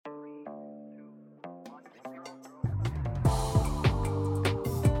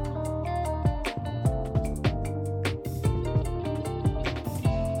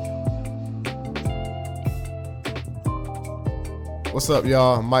What's up,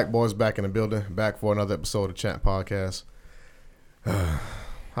 y'all? Mike Boy's back in the building, back for another episode of Champ Podcast. How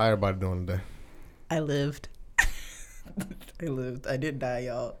everybody doing today? I lived. I didn't die,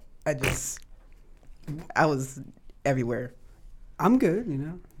 y'all. I was everywhere. I'm good,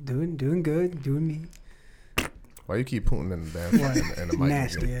 doing good, doing me. Why you keep putting in the damn in the mic?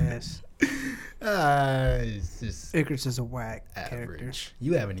 Nasty ass. It's just Icarus is a whack average. character.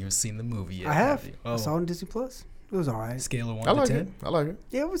 You haven't even seen the movie yet. I have. You? I saw it on Disney Plus. It was alright. Scale of 1 I to like 10? it. I like it.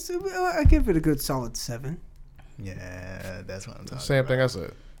 Yeah, I give it a good solid 7. Yeah, that's what I'm talking Same about. thing I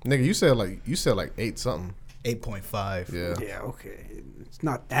said. Nigga, you said like 8 something. 8.5. Yeah. Yeah, okay. It's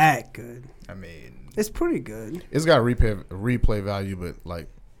not that good. I mean, It's pretty good. It's got replay value, but like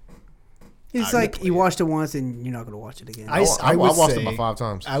It's like you watched it once and you're not gonna watch it again. I I would watched say- it about 5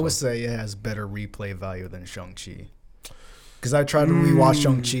 times. I would say it has better replay value than Shang-Chi. Because I tried to rewatch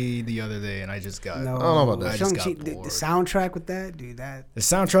Shang-Chi the other day and I just got... no, I don't know about that. I just Shang-Chi, got the bored. soundtrack with that, dude. That The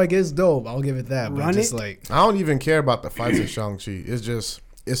soundtrack is dope. I'll give it that. But Run just it. like... I don't even care about the fights in Shang-Chi.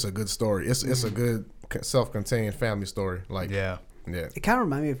 It's a good story. It's a good self-contained family story. Like Yeah. it kind of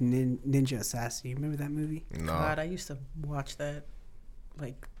reminded me of Ninja Assassin. You remember that movie? No. God, I used to watch that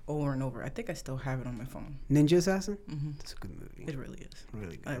like over and over. I think I still have it on my phone. Ninja Assassin. Mm-hmm. That's a good movie. It really is.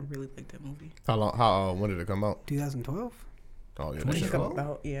 Really good. I really like that movie. How long? When did it come out? 2012. Oh yeah. I think shit. I'm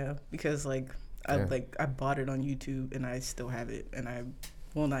about because Yeah. I bought it on YouTube and I still have it and I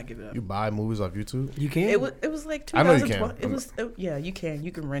will not give it up. You buy movies off YouTube? You can. It was like I know you 2012. can.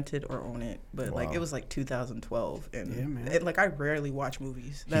 You can rent it or own it, but like Wow. it was like 2012 and Yeah, man. I rarely watch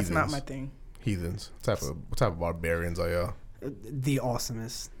movies. That's not Heathens. my thing. Heathens. What type of barbarians are y'all? The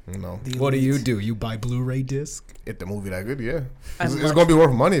awesomest. You know, The What do you elites. do? You buy Blu-ray disc? if the movie that good, yeah. I'm It's much- gonna be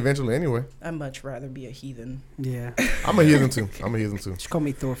worth money eventually anyway. I'd much rather be a heathen. Yeah. I'm a heathen too. Just call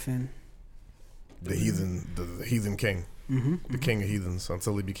me Thorfinn. The heathen king, Mm-hmm. the king of heathens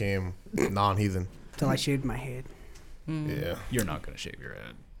until he became non-heathen. Till I shaved my head. Yeah. You're not going to shave your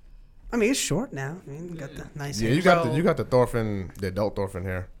head. I mean, it's short now. I mean, you got the nice Yeah, hair. you got the Thorfinn, the adult Thorfinn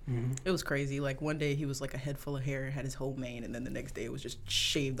hair. Mm-hmm. It was crazy. Like one day he was like a head full of hair, had his whole mane, and then the next day it was just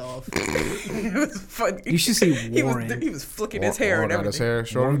shaved off. It was funny. You should see He Warren. was flicking his hair and Warren got his everything. hair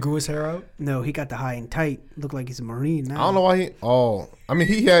short. Warren grew his hair out? No, he got the high and tight. Looked like he's a Marine now. I don't know why he. Oh, I mean,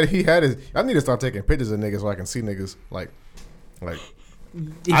 he had his. I need to start taking pictures of niggas so I can see niggas like.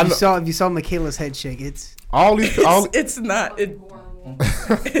 If you saw Michaela's head shake, it's All these. It's not.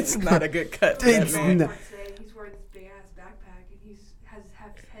 It's not a good cut. To that It's man. not. Today he's wearing this big ass backpack and has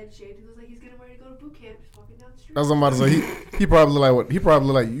his head shaved. He looks like he's getting ready to go to boot camp. Just walking down the street. That's what I'm about to say. He probably look like what? He probably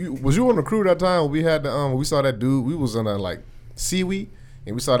look like you. Was you on the crew that time? When we had the we saw that dude. We was in a like seaweed,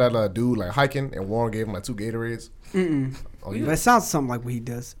 and we saw that dude like hiking, and Warren gave him like 2 Gatorades. Oh, But it sounds something like what he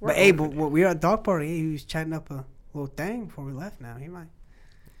does. We're But hey, over but we were at dog party. He was chatting up a little thing before we left. Now he might.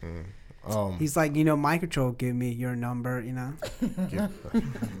 He's like, Mind Control, give me your number. give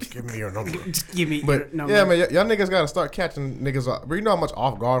me your number. Just give me your But number. yeah, man, y'all niggas gotta start catching niggas off. But you know how much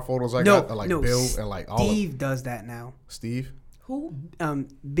off guard photos I got? Like Bill and like all of Steve does that now. Steve Who?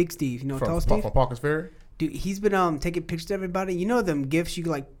 Big Steve, Tall from Steve. Parker's Ferry. Dude, he's been taking pictures of everybody. You know them gifs you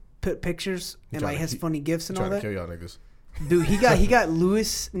like put pictures and like has funny gifs and all Trying to that. kill y'all niggas. Dude, he got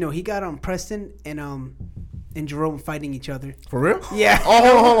Lewis. No, he got Preston and Jerome fighting each other. For real? Yeah.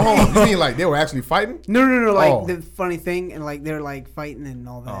 Oh, hold on. You mean like they were actually fighting? No. Like Oh. the funny thing, and like they're like fighting and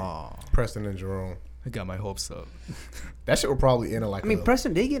all that. Oh, Preston and Jerome. I got my hopes up. That shit would probably end in like. I mean,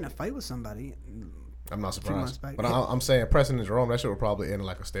 Preston did get in a fight with somebody. I'm not months surprised, back. but I'm saying Preston and Jerome. That shit would probably end in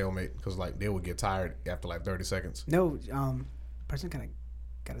like a stalemate because like they would get tired after like 30 seconds. No, Preston kind of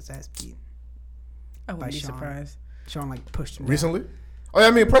got his ass beat. I wouldn't By be Sean. surprised. Sean like pushed him down. Recently? Oh yeah,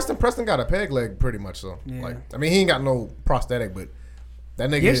 I mean Preston got a peg leg pretty much. So Yeah. like, I mean he ain't got no prosthetic, but that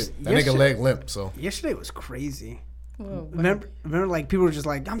nigga Yes, leg limp. So Yesterday was crazy. Whoa, Remember, like people were just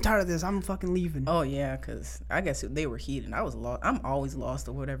like, "I'm tired of this. I'm fucking leaving." Oh yeah, because I guess they were heated. I was lost. I'm always lost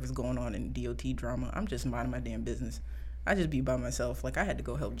to whatever's going on in DOT drama. I'm just minding my damn business. I just be by myself. Like I had to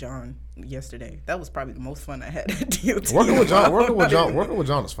go help John yesterday. That was probably the most fun I had at DOT. working with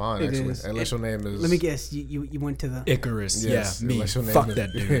John is fine It actually, is. unless your name is. Let me guess. You went to the. Icarus. Yes, yeah, me. unless your name Fuck is-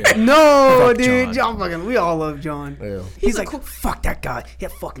 that dude. No, Fuck dude, John. John fucking. We all love John. Yeah. He's like, fuck that guy.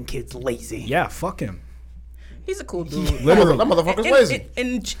 That fucking kid's lazy. Yeah, fuck him. He's a cool dude. Literally, that motherfucker's lazy.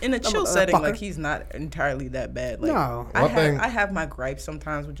 In a chill setting, motherfucker. like he's not entirely that bad. Like, No. I have my gripes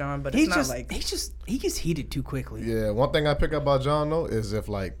sometimes with John, but He it's not just, like he gets heated too quickly. Yeah, one thing I pick up about John though is if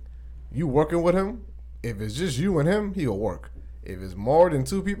like you working with him, if it's just you and him, he'll work. If it's more than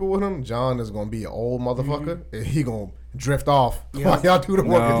 2 people with him, John is gonna be an old motherfucker, and he gonna drift off while y'all do the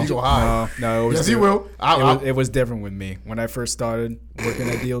work, and he gonna hide. No, Yes, he will. It was different with me when I first started working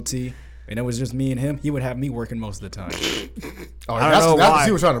at DLT, and it was just me and him. He would have me working most of the time. Oh, I don't know that's why.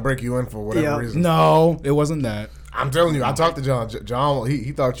 he was trying to break you in for whatever reason. No, it wasn't that. I'm telling you, I talked to John. John,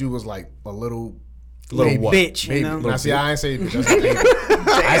 he thought you was like a little Little what? bitch, baby. you know. Now, see, I ain't say bitch. I said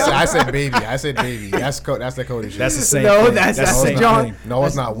baby. I said baby. I said baby. That's that Cody shit. That's the same. No, thing. that's the same John. thing. No,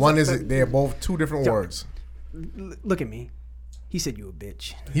 it's not. One is they're both 2 different words. Look at me. He said you a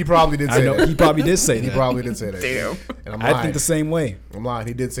bitch. He probably did I say know that. he probably did say He that. probably did say that. Damn. And I'm lying. I think the same way. I'm lying.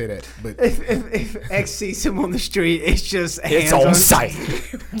 He did say that. But If X sees him on the street, it's just hands It's on sight.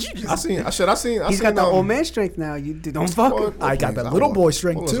 I seen. He's got the old man strength now. You don't fuck him. I got please, that little will- boy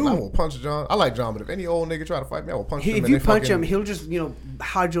strength, listen, too. I will punch John. I like John, but if any old nigga try to fight me, I will punch him. If and you they punch fucking- him, he'll just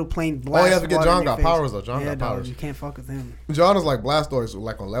hydroplane blast. Oh, yeah, I forget water John in your got face. powers, though. John yeah, got dog, powers. You can't fuck with him. John is like Blastoise,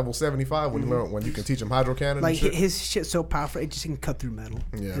 like on level 75 when you learn when you can teach him hydro cannon. Like and shit. his shit's so powerful, it just can cut through metal.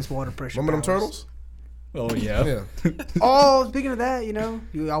 Yeah. His water pressure. Remember them powers. turtles? Oh yeah. Yeah. Oh, speaking of that,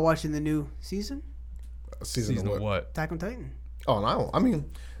 y'all watching the new season? Season of what? Attack on Titan. Oh no! I mean,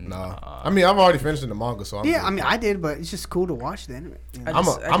 nah. I mean, I've already finished in the manga, so I'm Yeah, good. I mean, I did, but it's just cool to watch the anime. You know? I I'm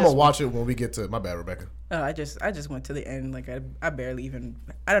just gonna watch it when we get to my bad, Rebecca. I just went to the end. Like I barely even.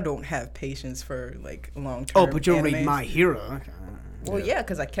 I don't have patience for like long term. Oh, but you'll read My Hero. Okay. Well, yeah,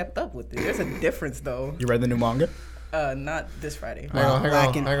 because I kept up with it. There's a difference though. You read the new manga? Not this Friday.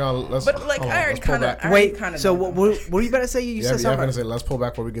 Hang on. Let's. But like hold on, I already let's pull kind of. back. Wait, Kinda so know. what were you about to say? You Yeah, said I'm something. gonna say let's pull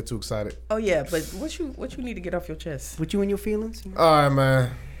back before we get too excited. Oh yeah, but what you need to get off your chest? With you and your feelings? All right,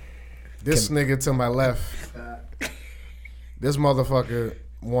 man. This nigga to my left, this motherfucker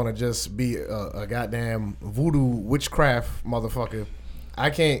want to just be a goddamn voodoo witchcraft motherfucker. I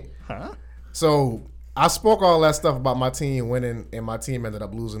can't. Huh? So I spoke all that stuff about my team winning, and my team ended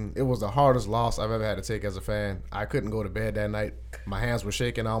up losing. It was the hardest loss I've ever had to take as a fan. I couldn't go to bed that night. My hands were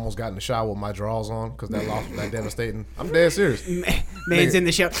shaking. I almost got in the shower with my drawers on because that loss was that devastating. I'm dead serious. Man's in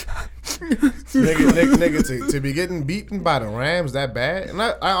the show. nigga, to be getting beaten by the Rams that bad, and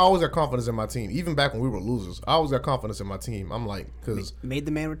I always got confidence in my team. Even back when we were losers, I always got confidence in my team. I'm like, because Made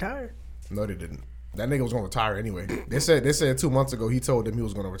the man retire. no, they didn't. That nigga was gonna retire anyway. They said 2 months ago he told them he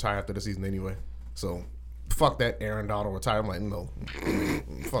was gonna retire after the season anyway. So fuck that Aaron Donald retire. I'm like, no,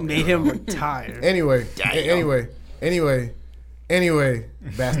 fuck Made him retire. Anyway,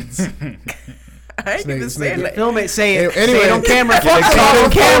 bastards. I ain't even Snake. saying that. Film it. Say it. Anyway, say it on camera. Fuck Say it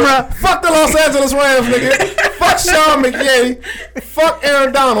on camera. Fuck the Los Angeles Rams, nigga. Fuck Sean McVay. Fuck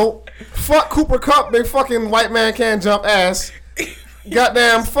Aaron Donald. Fuck Cooper Kupp, big fucking white man can't jump ass.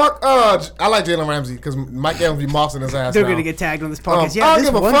 Goddamn, fuck. I like Jalen Ramsey because Mike Evans be mossing his ass. They're now. gonna get tagged on this I podcast. don't This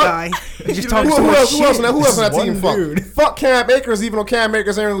give a one fuck. guy is just Who talking so much else? shit. Who else on that This team? one Fuck. dude. Fuck Cam Akers, even though Cam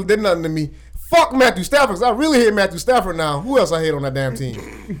Akers ain't really did nothing to me. Fuck Matthew Stafford, 'cause I really hate Matthew Stafford now. Who else I hate on that damn team?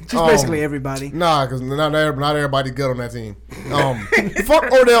 Just basically everybody. Nah, because not everybody good on that team.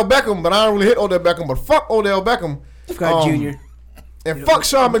 Fuck Odell Beckham, but I don't really hit Odell Beckham. But fuck Odell Beckham. Scott Jr. And fuck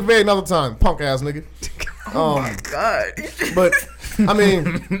Sean McVay another time, punk ass nigga. God. But I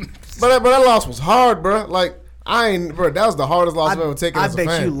mean, but that loss was hard, bro. Like that was the hardest loss I've ever taken I as a bet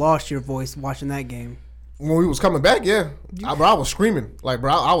fan. you lost your voice watching that game. When we was coming back, yeah, I was screaming, like,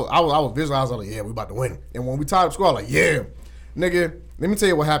 bro, I was visualizing, like, yeah, we about to win. And when we tied up score, I was like, yeah, nigga, let me tell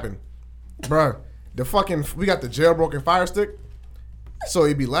you what happened, bro. We got the jailbroken Fire Stick, so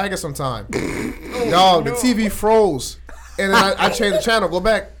it be lagging sometime. Dog, the TV froze, and then I changed the channel, go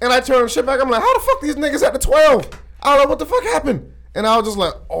back, and I turned the shit back. I'm like, how the fuck these niggas at the 12? I don't know what the fuck happened. And I was just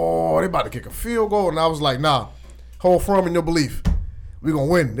like, oh, they about to kick a field goal, and I was like, nah, hold firm in your belief. We gonna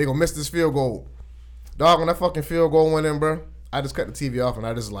win. They gonna miss this field goal. Dog, when that fucking field goal went in, bro, I just cut the TV off and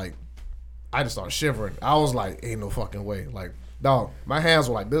I just started shivering. I was like, ain't no fucking way. Like, dog, my hands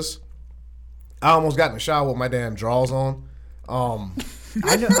were like this. I almost got in the shower with my damn drawers on.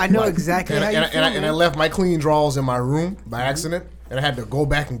 I know exactly how you feel. And I left my clean drawers in my room by accident, and I had to go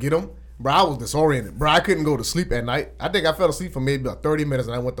back and get them. Bro, I was disoriented. Bro, I couldn't go to sleep at night. I think I fell asleep for maybe about 30 minutes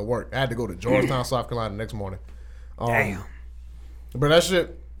and I went to work. I had to go to Georgetown, South Carolina the next morning. Damn. But that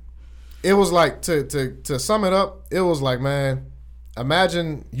shit, it was like, to sum it up, it was like, man,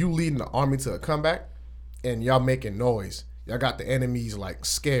 imagine you leading the army to a comeback and y'all making noise. Y'all got the enemies like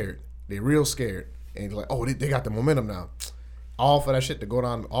scared. They real scared. And you're like, oh, they got the momentum now. All for that shit to go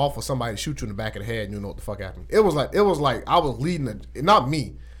down, all for somebody to shoot you in the back of the head and you know what the fuck happened. It was like I was leading, not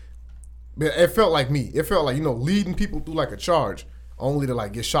me, but it felt like me. It felt like, leading people through like a charge only to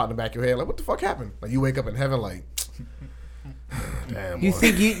like get shot in the back of your head. Like, what the fuck happened? Like, you wake up in heaven like, damn. You boy.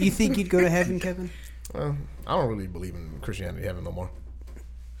 think you'd go to heaven, Kevin? I don't really believe in Christianity having no more.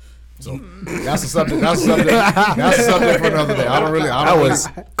 So that's the subject. That's the subject for another day. I don't really.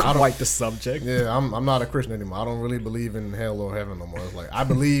 Quite the subject. Yeah, I'm not a Christian anymore. I don't really believe in hell or heaven no more. It's like I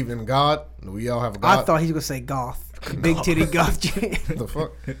believe in God. We all have a God. I thought he was gonna say goth, big titty goth. The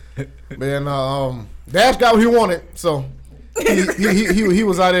fuck, man. Dash got what he wanted. So he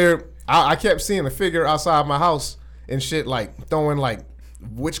was out there. I kept seeing a figure outside my house and shit, like throwing like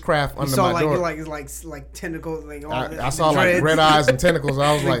witchcraft under my door. Like tentacles. Like all I saw like red eyes and tentacles.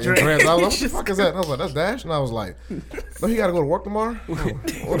 I was like, dreads. I was like, what the fuck is that? And I was like, that's Dash. And I was like, no, he got to go to work tomorrow. Oh,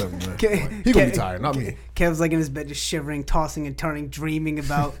 whatever, man. He gonna be tired, not me. Kev's like in his bed, just shivering, tossing and turning, dreaming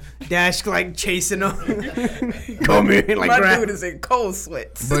about Dash like chasing him. Come here, like my dude is in cold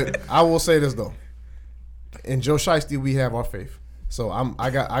sweats. But I will say this though, in Joe Shiesty, we have our faith. So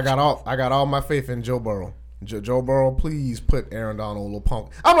I got all my faith in Joe Burrow. Joe Burrow, please put Aaron Donald, a little punk.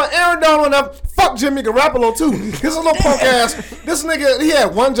 I'm like, Aaron Donald, now fuck Jimmy Garoppolo too. This little punk ass. This nigga, he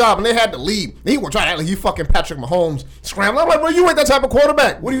had one job and they had to leave. He would try to act like he fucking Patrick Mahomes scrambling. I'm like, bro, you ain't that type of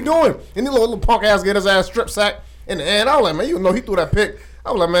quarterback. What are you doing? And the little punk ass get his ass strip sacked in the end. I was like, man, you know he threw that pick.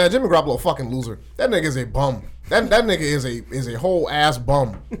 I was like, man, Jimmy Garoppolo a fucking loser. That nigga is a bum. That nigga is a whole ass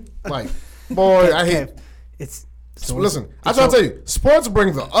bum. Like, boy, I hate. So listen, I try to tell you, sports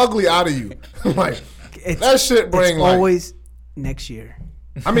bring the ugly out of you. Like. That shit bring it's always next year.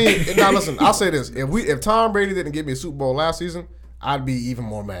 I mean, now listen, I'll say this: if Tom Brady didn't give me a Super Bowl last season, I'd be even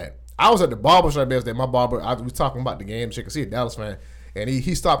more mad. I was at the barbershop yesterday. My barber, I was talking about the game. She could see a Dallas fan, and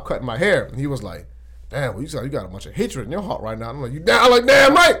he stopped cutting my hair, and he was like, "Damn, well, you got a bunch of hatred in your heart right now." I'm like,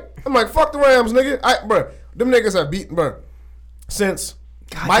 damn right. I'm like, fuck the Rams, nigga. Bro, them niggas have beaten, bro, since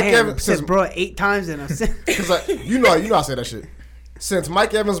God Mike damn, Evans, since bro 8 times in a because you know I say that shit. Since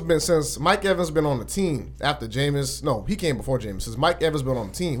Mike Evans been on the team after Jameis, no, he came before Jameis. Since Mike Evans been on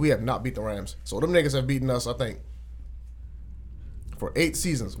the team, we have not beat the Rams. So them niggas have beaten us, I think, for 8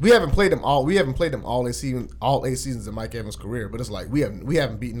 seasons. We haven't played them all 8 seasons in Mike Evans' career. But it's like we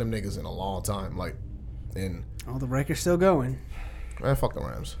haven't beaten them niggas in a long time. Like, and the record's still going. Man, fuck the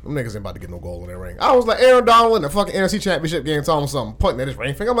Rams. Them niggas ain't about to get no goal in their ring. I was like Aaron Donald in the fucking NFC Championship game telling him something, pointing at his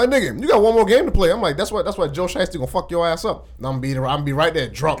ring finger. I'm like, nigga, you got one more game to play. I'm like, that's why Joe Shiesty gonna fuck your ass up. And I'm gonna be right there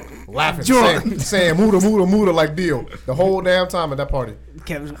drunk, laughing, saying Muda like deal the whole damn time at that party.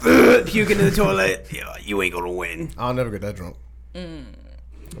 Kevin's puking in the toilet. Yeah, you ain't gonna win. I'll never get that drunk.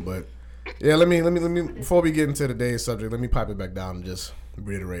 But yeah, let me before we get into today's subject, let me pipe it back down and just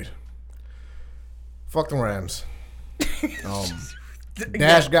reiterate. Fuck the Rams.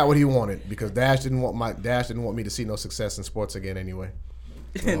 Dash got what he wanted because Dash didn't want me to see no success in sports again anyway.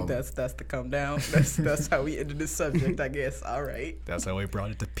 That's the come down. That's how we ended this subject, I guess. All right. That's how we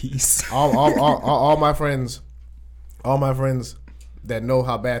brought it to peace. all my friends that know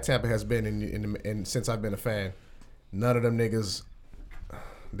how bad Tampa has been and since I've been a fan, none of them niggas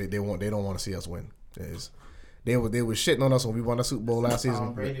they don't want to see us win. They were shitting on us when we won the Super Bowl last season.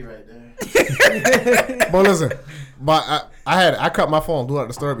 Tom Brady right there. But listen, I cut my phone, do not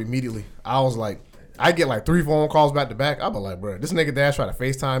disturb immediately. I was like, I get like 3 phone calls back to back. I be like, bro, this nigga Dash try to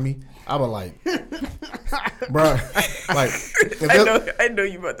FaceTime me. I be like, bro, like, I know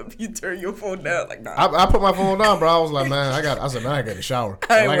you about to turn your phone down. Like, nah. I put my phone down, bro. I was like, man, I got in the shower.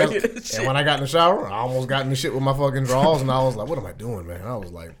 And when I got in the shower, I almost got in the shit with my fucking drawers, and I was like, what am I doing, man? I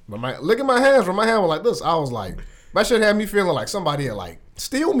was like, look at my hands, bro. My hand was like this. I was like, that shit had me feeling like somebody had like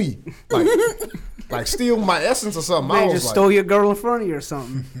steal me, like steal my essence or something. They just stole your girl in front of you or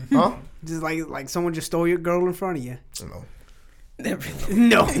something. Huh? Just like someone just stole your girl in front of you. No.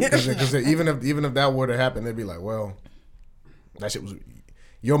 No. Because even if that were to happen, they'd be like, well, that shit was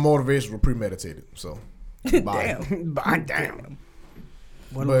your motivations were premeditated. So, bye. Damn.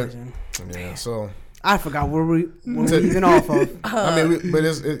 What a legend. Yeah. So I forgot where we even off of. I mean, but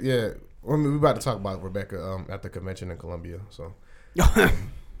yeah. We about to talk about Rebecca at the convention in Columbia. So.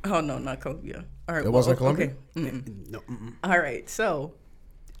 Oh no, not Columbia. All right. It wasn't Columbia. Okay. No. All right. So,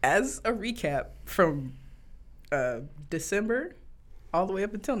 as a recap from December all the way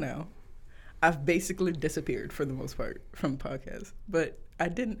up until now, I've basically disappeared for the most part from the podcast. But I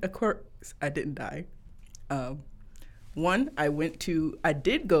didn't die. One, I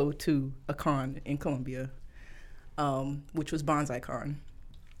did go to a con in Columbia, which was Bonsai Con.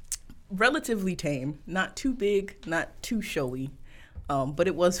 Relatively tame, not too big, not too showy, but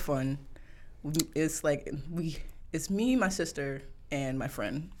it was fun. It's me, my sister, and my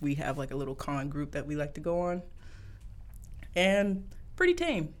friend. We have like a little con group that we like to go on, and pretty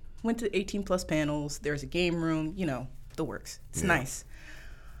tame. Went to 18 plus panels. There's a game room, the works. It's nice.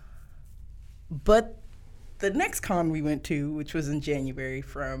 But the next con we went to, which was in January,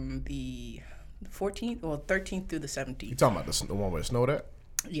 from the 14th or 13th through the 17th. You talking about the one where it snowed at?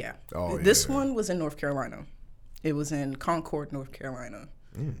 Yeah. Oh, This yeah. one was in North Carolina. It was in Concord, North Carolina.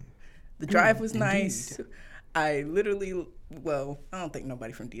 The drive was nice. I literally, well, I don't think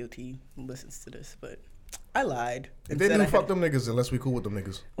nobody from DOT listens to this, but I lied. If they said do, I fuck had- them niggas unless we cool with them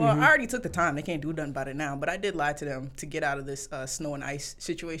niggas. Well, I already took the time. They can't do nothing about it now. But I did lie to them to get out of this snow and ice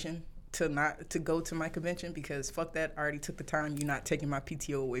situation to go to my convention because fuck that. I already took the time. You're not taking my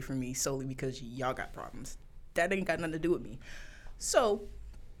PTO away from me solely because y'all got problems. That ain't got nothing to do with me. So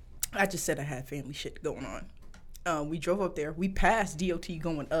I just said I had family shit going on. We drove up there. We passed DOT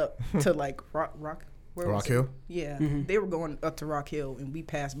going up to like Rock. Where was Rock it? Hill? Yeah, they were going up to Rock Hill, and we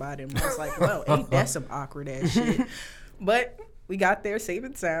passed by them. I was like, well, ain't that some awkward ass shit? But we got there safe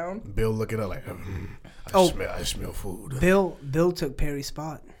and sound. Bill looking up like, I smell food. Bill took Perry's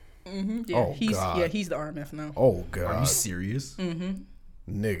spot. Yeah, Oh, God. he's the RMF now. Oh, God. Are you serious?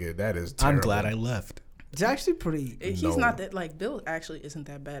 Nigga, that is terrible. I'm glad I left. It's actually pretty. He's No. not that, like, Bill actually isn't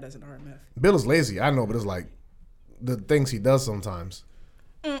that bad as an RMF. Bill is lazy, I know, but it's like the things he does sometimes.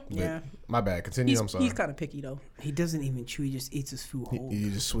 Yeah. My bad. Continue. I'm sorry. He's kind of picky, though. He doesn't even chew. He just eats his food whole. He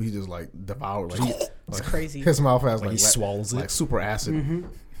just like devours. Like, It's crazy. His mouth has like he swallows like it? super acid.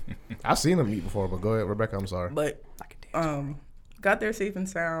 I've seen him eat before, but go ahead, Rebecca. I'm sorry. But got there safe and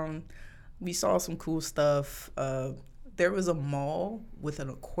sound. We saw some cool stuff. There was a mall with an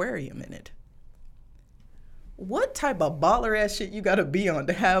aquarium in it. What type of baller ass shit you gotta be on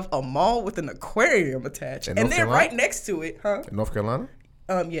to have a mall with an aquarium attached? In And North then Carolina? right next to it, huh? In North Carolina?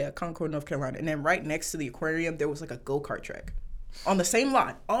 Yeah, Concord, North Carolina. And then right next to the aquarium, there was like a go-kart track. On the same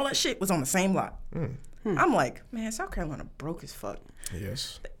lot. All that shit was on the same lot. I'm like, man, South Carolina broke as fuck.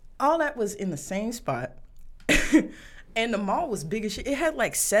 Yes. All that was in the same spot. And the mall was big as shit. It had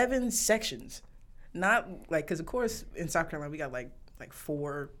like 7 sections. Not like, because of course in South Carolina we got like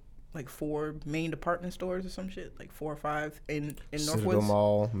four main department stores or some shit, like 4 or 5 in Citadel Northwoods.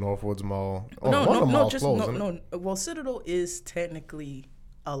 Mall, Northwoods Mall. Oh, No, one of the no, malls just closed, no, isn't it? no. Well, Citadel is technically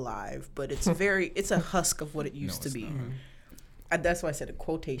alive, but it's it's a husk of what it used to be. That's why I said in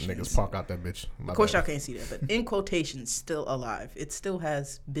quotations. Niggas park out that bitch. Of course, y'all can't see that, but in quotations, still alive. It still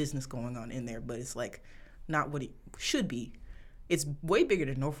has business going on in there, but it's like not what it should be. It's way bigger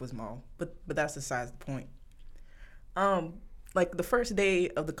than Northwoods Mall, but that's besides the point. Like the first day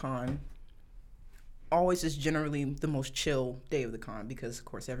of the con, always is generally the most chill day of the con because of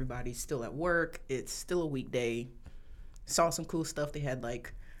course everybody's still at work. It's still a weekday. Saw some cool stuff. They had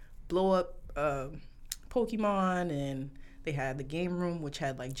like blow up Pokemon, and they had the game room which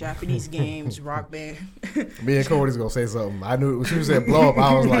had like Japanese games, Rock Band. Me and Cody's gonna say something. I knew when she said blow up.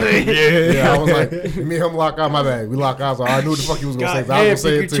 I was like, yeah. I was like, me and him lock out. My bad. We lock out. So I knew what the fuck he was gonna say. So I was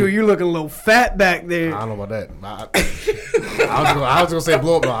gonna say it too. you looking a little fat back there. I don't know about that. I was gonna say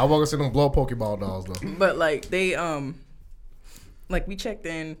blow up. No, I wasn't gonna say them blow up Pokeball dolls though. But like they like we checked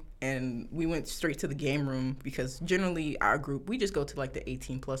in and we went straight to the game room because generally our group, we just go to like the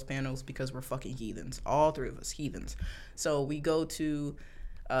 18 plus panels because we're fucking heathens. All 3 of us heathens. So we go to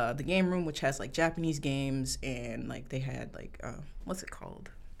the game room, which has like Japanese games, and like they had like what's it called,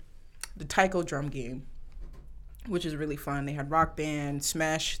 the taiko drum game, which is really fun. They had Rock Band,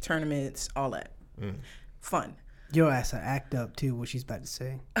 Smash tournaments, all that. Fun. Your ass will act up too. What she's about to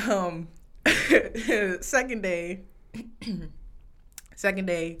say. Second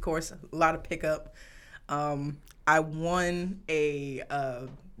day, of course, a lot of pickup. I won a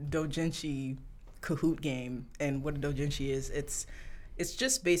doujinshi Kahoot game, and what a doujinshi is, it's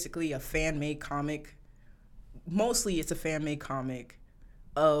just basically a fan-made comic. Mostly, it's a fan-made comic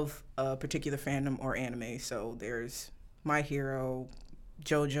of a particular fandom or anime. So there's My Hero,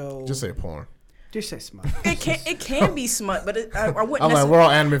 JoJo. Just say porn. Just say smut. It can be smut, but I wouldn't. I'm like, we're all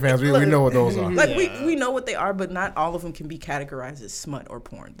anime fans. We know what those are. Like we know what they are, but not all of them can be categorized as smut or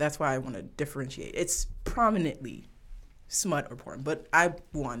porn. That's why I want to differentiate. It's prominently smut or porn, but I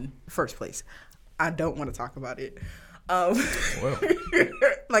won first place. I don't want to talk about it. Well,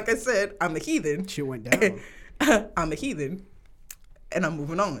 Like I said, I'm a heathen. Shit went down. I'm a heathen, and I'm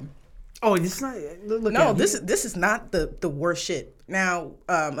moving on. Oh, this is not. Look No, at this is not the worst shit. Now,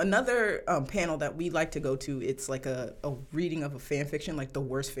 another panel that we like to go to, it's like a reading of a fan fiction, like the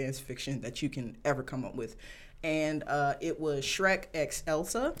worst fan fiction that you can ever come up with. And it was Shrek x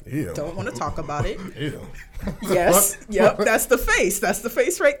Elsa. Ew. Don't want to talk about it. ew. Yes. Yep. That's the face. That's the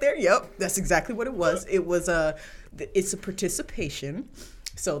face right there. Yep. That's exactly what it was. It was it's a participation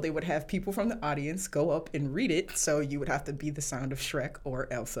So they would have people from the audience go up and read it. So you would have to be the sound of Shrek or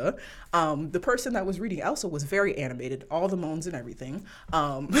Elsa. The person that was reading Elsa was very animated, all the moans and everything.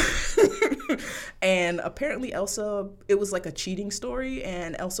 And apparently Elsa, it was like a cheating story,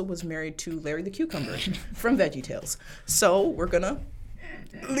 and Elsa was married to Larry the Cucumber from VeggieTales. So we're gonna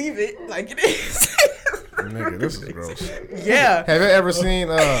leave it like it is. Nigga, this is gross. Yeah. Have you ever seen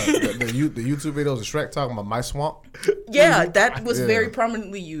the YouTube videos of Shrek talking about my swamp? Yeah, that was Yeah. very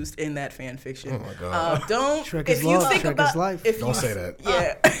prominently used in that fan fiction. Oh my God. Don't Shrek if is you love, think Shrek about is life. if Don't you, say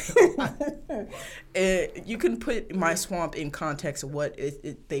that. Yeah. You can put my swamp in context of what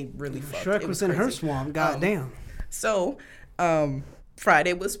they really fucked. Shrek It was in her crazy. swamp. Goddamn. So,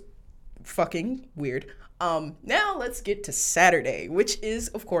 Friday was fucking weird. Now let's get to Saturday, which is,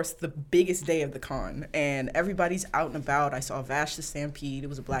 of course, the biggest day of the con. And everybody's out and about. I saw Vash the Stampede. It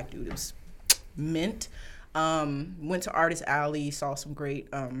was a black dude. It was mint. Went to Artist Alley. Saw some great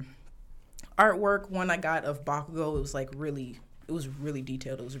artwork. One I got of Bakugo. It was really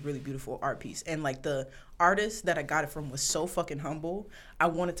detailed. It was a really beautiful art piece. And like the artist that I got it from was so fucking humble. I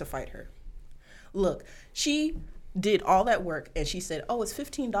wanted to fight her. Look, she did all that work and she said, "Oh, it's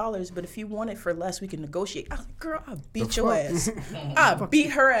 $15, but if you want it for less, we can negotiate." I was like, "Girl, I beat your ass." I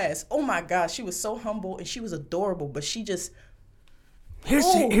beat her ass. Oh my God, she was so humble and she was adorable, but she just Here's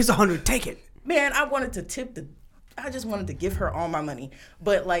 $100. Take it. man, I just wanted to give her all my money.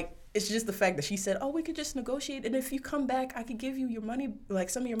 But like, it's just the fact that she said, "Oh, we could just negotiate, and if you come back, I could give you your money, like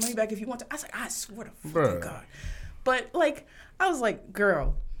some of your money back if you want to." I was like, I swear to fucking Bruh. God. But like, I was like,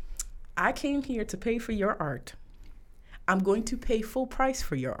 girl, I came here to pay for your art. I'm going to pay full price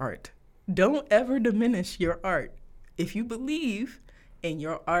for your art. Don't ever diminish your art. If you believe in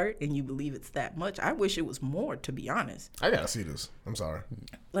your art and you believe it's that much, I wish it was more, to be honest. I gotta see this. I'm sorry.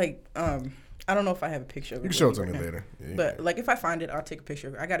 Like, I don't know if I have a picture of it. You can show it to right me now. later. Yeah, you But can. like, if I find it, I'll take a picture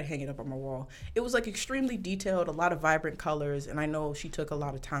of it. I gotta hang it up on my wall. It was like extremely detailed, a lot of vibrant colors, and I know she took a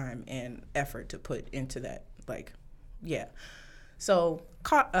lot of time and effort to put into that. Like, yeah. So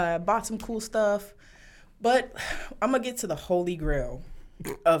bought some cool stuff, but I'm gonna get to the holy grail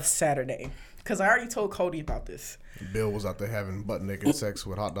of Saturday because I already told Cody about this. Bill was out there having butt naked sex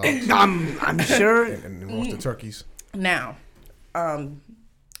with hot dogs I'm sure. and roasted turkeys. Now, I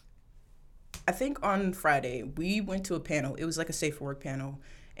think on Friday we went to a panel. It was like a safe for work panel,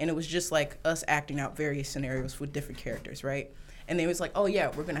 and it was just like us acting out various scenarios with different characters, right? And they was like, "Oh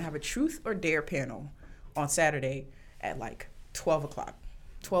yeah, we're gonna have a truth or dare panel on Saturday at like 12 o'clock,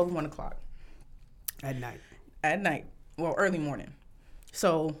 12 1 o'clock At night. at night, well, early morning."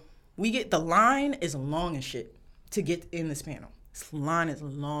 So we get, the line is long as shit to get in this panel. This line is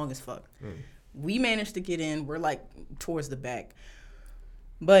long as fuck. We managed to get in. We're like towards the back.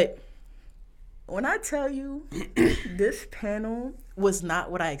 But when I tell you this panel was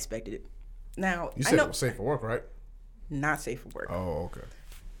not what I expected it. Now, You I said know it was safe for work, right? not safe for work. Oh, okay.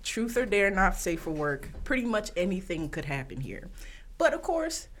 Truth or dare, not safe for work. Pretty much anything could happen here. But of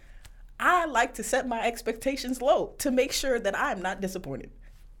course, I like to set my expectations low to make sure that I'm not disappointed.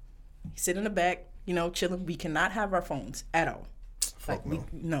 Sit in the back, chilling. We cannot have our phones at all. Fuck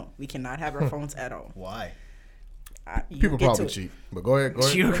We cannot have our phones at all. Why? People probably cheat, but go ahead.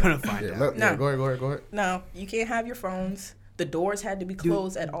 You're gonna find Yeah, out. No. go ahead. No, you can't have your phones. The doors had to be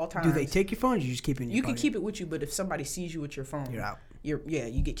closed at all times. Do they take your phone? Or you just keep it in your You can pocket? keep it with you, but if somebody sees you with your phone, You're out. You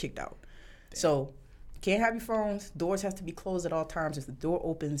get kicked out. So, can't have your phones. Doors have to be closed at all times. If the door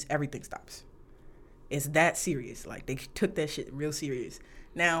opens, everything stops. It's that serious. Like, they took that shit real serious.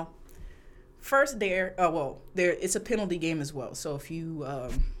 Now, first dare. It's a penalty game as well. So if you,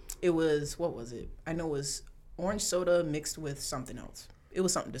 what was it? I know it was orange soda mixed with something else. It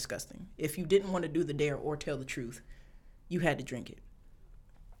was something disgusting. If you didn't want to do the dare or tell the truth, you had to drink it.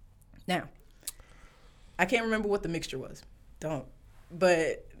 Now, I can't remember what the mixture was.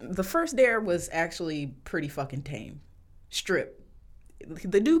 But the first dare was actually pretty fucking tame. Strip.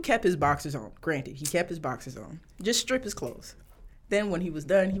 The dude kept his boxers on. Granted, he kept his boxers on. Just strip his clothes. Then when he was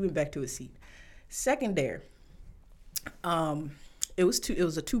done, he went back to his seat. Second dare. It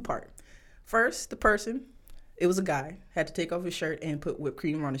was a two-part. First, the person, it was a guy, had to take off his shirt and put whipped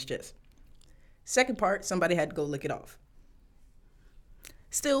cream on his chest. Second part, somebody had to go lick it off.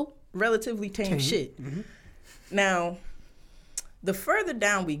 Still, relatively tame shit. Mm-hmm. Now, the further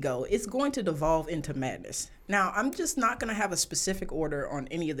down we go, it's going to devolve into madness. Now, I'm just not going to have a specific order on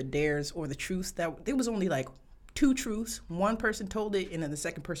any of the dares or the truths. There was only like 2 truths. One person told it, and then the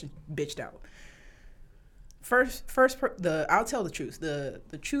second person bitched out. I'll tell the truth. The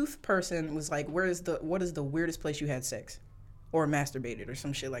truth person was like, what is the weirdest place you had sex or masturbated or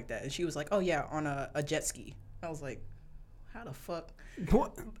some shit like that? And she was like, "Oh yeah, on a jet ski." I was like, how the fuck?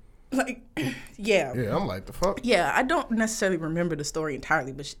 What? Like, yeah. Yeah, I'm like, the fuck? Yeah, I don't necessarily remember the story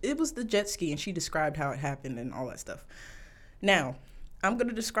entirely, but it was the jet ski, and she described how it happened and all that stuff. Now, I'm going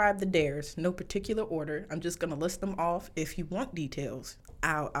to describe the dares, no particular order. I'm just going to list them off. If you want details,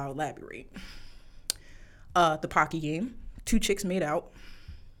 I'll elaborate. The Pocky game. 2 chicks made out.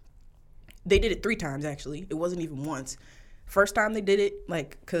 They did it 3 times, actually. It wasn't even once. First time they did it,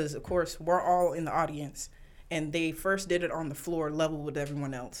 like, because, of course, we're all in the audience, and they first did it on the floor level with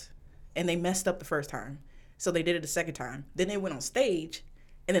everyone else. And they messed up the first time. So they did it a second time. Then they went on stage,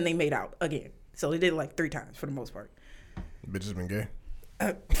 and then they made out again. So they did it like 3 times for the most part. Bitches been gay.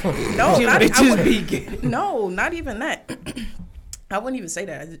 No, Bitches no, not even that. I wouldn't even say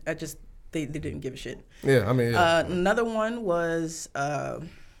that. I just, they didn't give a shit. Yeah, I mean, yeah. Another one was,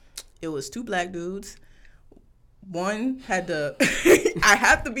 it was 2 black dudes. One had to, I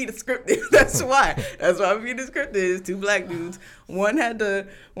have to be descriptive. That's why I'm being descriptive. It's 2 black dudes. One had to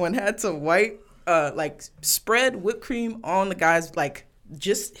white, like spread whipped cream on the guy's, like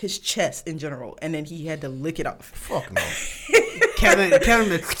just his chest in general. And then he had to lick it off. Fuck no. Kevin.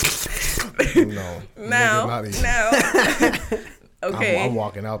 No. Now. Okay. I'm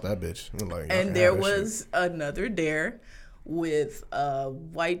walking out that bitch. I'm like, and there was another dare with a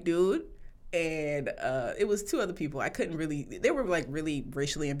white dude. And it was 2 other people. I couldn't really. They were like really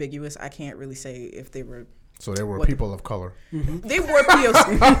racially ambiguous. I can't really say if they were. So they were people of color. They were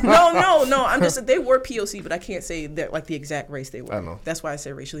POC. No. I'm just. They were POC, but I can't say that like the exact race they were. I know. That's why I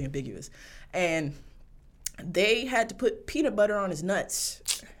say racially ambiguous. And they had to put peanut butter on his nuts.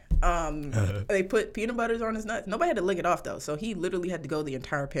 They put peanut butters on his nuts. Nobody had to lick it off though. So he literally had to go the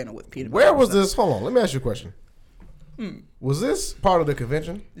entire panel with peanut butter. Where was this? Hold on. Let me ask you a question. Was this part of the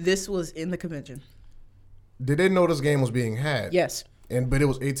convention? This was in the convention. Did they know this game was being had? Yes. But it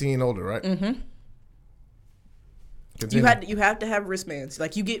was 18 and older, right? Mm-hmm. You have to have wristbands.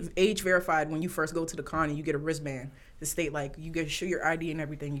 Like you get age verified when you first go to the con, and you get a wristband to state like you get to show your ID and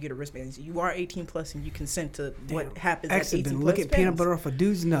everything. You get a wristband. So you are 18 plus and you consent to what happens at 18 plus. Look at peanut butter off a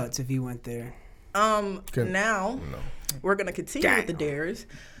dude's nuts if you went there. Now we're gonna continue with the dares.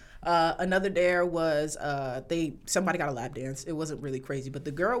 Another dare was somebody got a lap dance. It wasn't really crazy, but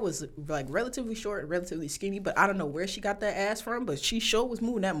the girl was like relatively short and relatively skinny, but I don't know where she got that ass from, but she sure was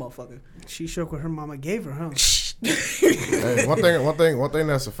moving that motherfucker. She shook what her mama gave her, huh? Hey, one thing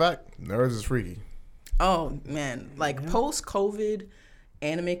that's a fact, nerds is freaky. Oh man, like post-COVID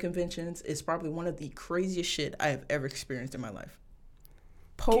anime conventions is probably one of the craziest shit I have ever experienced in my life.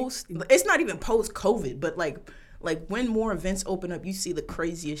 It's not even post-COVID, but like when more events open up, you see the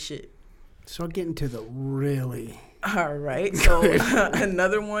craziest shit. So getting to the really. All right. So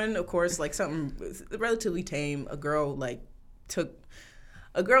another one, of course, like something relatively tame. A girl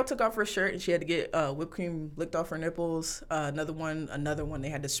took off her shirt and she had to get whipped cream licked off her nipples. Another one, they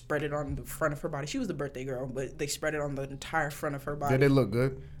had to spread it on the front of her body. She was the birthday girl, but they spread it on the entire front of her body. Did they look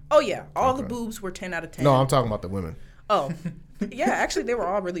good? Oh yeah, all the boobs were 10 out of 10. No, I'm talking about the women. Oh, yeah. Actually, they were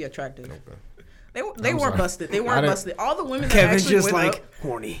all really attractive. Okay. They weren't busted. They weren't busted. All the women that Kevin's actually just went like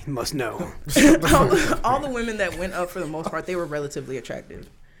horny. Must know. all the women that went up for the most part, they were relatively attractive,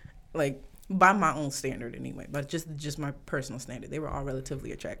 like by my own standard anyway. But just my personal standard, they were all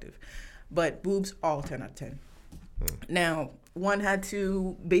relatively attractive. But boobs, all 10 out of 10. Now, one had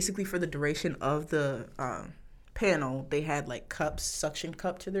to basically for the duration of the panel, they had like cups, suction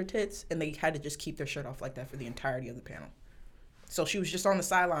cup to their tits, and they had to just keep their shirt off like that for the entirety of the panel. So she was just on the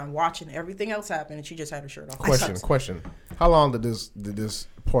sideline watching everything else happen, and she just had her shirt off. Question. How long did this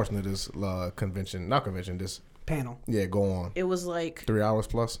portion of this this panel go on? It was like 3 hours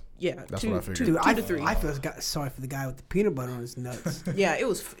plus. Yeah, that's what I figured. Dude, 2 to 3. I feel sorry for the guy with the peanut butter on his nuts. Yeah,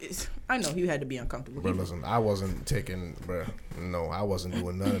 I know he had to be uncomfortable. But listen, I wasn't taking, bro. No, I wasn't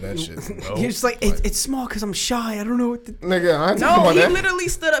doing none of that shit. No. You're just like it's small because I'm shy. I don't know what. Nigga, I ain't no, talking about he that. Literally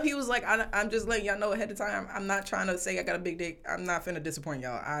stood up. He was like, "I'm just letting y'all know ahead of time. I'm not trying to say I got a big dick. I'm not finna disappoint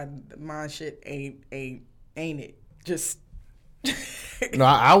y'all. My shit ain't it. Just." No,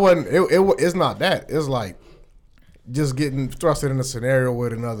 I wasn't. It's not that. It's like. Just getting thrusted in a scenario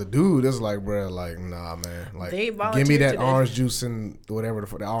with another dude, it's like, bro, like, nah, man. Like, give me that orange juice and whatever,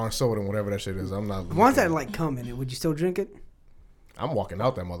 the orange soda and whatever that shit is. I'm not. Once that like come in it, would you still drink it? I'm walking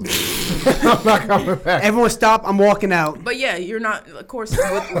out that motherfucker. I'm not coming back. Everyone stop. I'm walking out. But yeah, you're not, of course,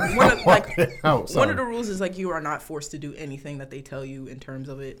 one of the rules is like you are not forced to do anything that they tell you in terms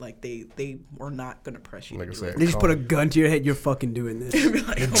of it. Like they were not going to press you. Like to do it. They just put a gun to your head. You're fucking doing this.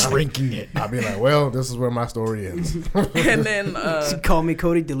 You're drinking it. I'll be like, well, this is where my story ends. And then call me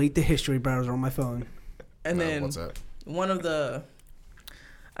Cody. Delete the history browser on my phone. And then what's that? One of the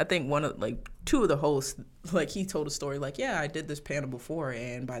I think two of the hosts, like, he told a story like, yeah, I did this panel before,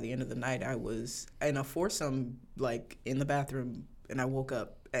 and by the end of the night I was in a foursome, like, in the bathroom, and I woke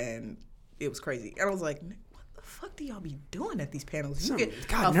up and it was crazy. And I was like, what the fuck do y'all be doing at these panels?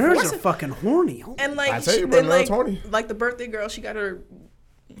 God, nerds are fucking horny. And like, I tell you, then, bro, like, horny. like the birthday girl, she got her,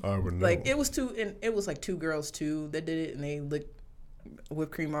 I would know. like, it was like two girls too that did it, and they licked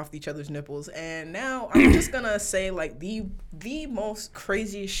whipped cream off each other's nipples. And now I'm just gonna say, like, the most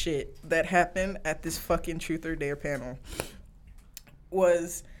craziest shit that happened at this fucking Truth or Dare panel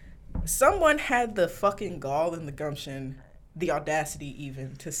was someone had the fucking gall and the gumption, the audacity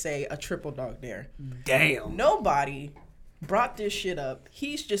even, to say a triple dog dare. Damn. Nobody brought this shit up.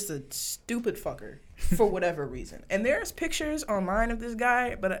 He's just a stupid fucker for whatever reason. And there's pictures online of this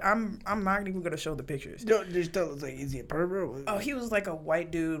guy, but I'm not even gonna show the pictures. Just tell us, like, is he a pervert? Oh, he was like a white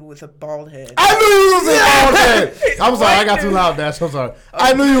dude with a bald head. I knew you was a bald head. I'm sorry, I got too loud, Dash. I'm sorry.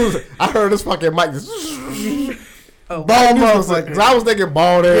 I knew you was. I heard this fucking mic just. Oh, Bald motherfucker. I was thinking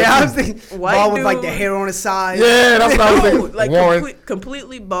bald head. Yeah, I was thinking White bald with, like, dude. the hair on his side. Yeah, that's what I was thinking. like Warren.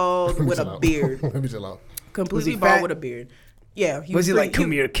 completely bald with a beard. Let me chill out. Completely he bald fat? with a beard. Yeah, Was he like, come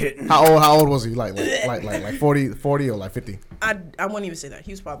here, kitten? How old was he? Like 40 or like 50? I wouldn't even say that.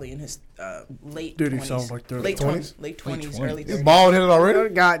 He was probably in his late Dude, he 20s. sounds like 30. Late 20s? 20s, late 20s, early He's 30s. bald headed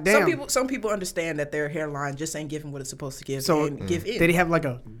already? God damn. Some people understand that their hairline just ain't giving what it's supposed to give. So, and give in. did he have like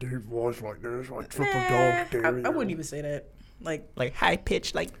a deep voice like this, like triple dog dare? I wouldn't even say that. Like high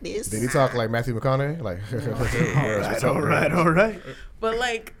pitched like this. Did he talk like Matthew McConaughey? Like, all right. But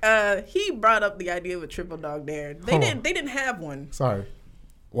like, he brought up the idea of a triple dog dare. They didn't have one. Sorry.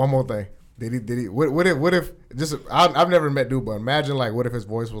 One more thing. Did he? What if? Just I've never met dude, but imagine like, what if his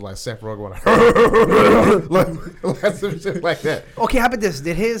voice was like Seth Rogen, like some shit like that. Okay, how about this?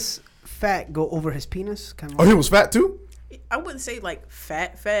 Did his fat go over his penis? Kind of. Oh, he was fat too. I wouldn't say like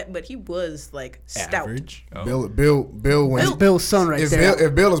fat, but he was like stout. Average. Oh. Bill when That's Bill's son right if there. Bill,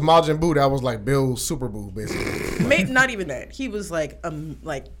 if Bill is Majin Buu, that was like Bill's Super Buu, basically. Maybe not even that. He was like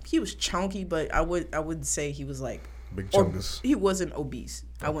he was chunky, but I would say he was like Big chungus. he wasn't obese.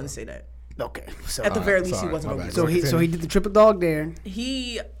 I wouldn't say that. Okay, so At the very least, he sorry, wasn't my obese. bad. so he did the triple dog dare.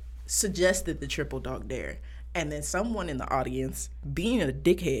 He suggested the triple dog dare, and then someone in the audience, being a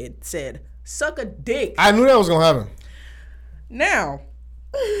dickhead, said, "Suck a dick." I knew that was gonna happen. Now,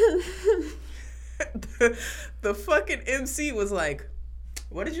 the fucking MC was like,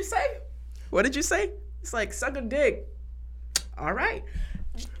 "What did you say? What did you say?" It's like, "Suck a dick." All right.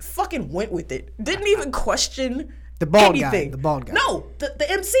 Fucking went with it. Didn't even question The bald guy. anything. The bald guy. No,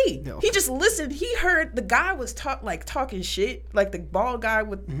 the MC. No. He just listened. He heard the guy was talking shit. Like the bald guy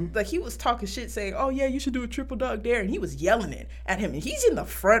with like he was talking shit, saying, "Oh yeah, you should do a triple dog dare," and he was yelling it at him. And he's in the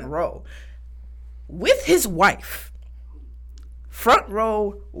front row with his wife. Front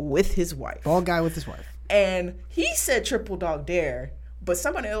row with his wife. Bald guy with his wife. And he said triple dog dare, but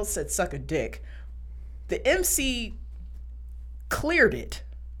someone else said suck a dick. The MC cleared it.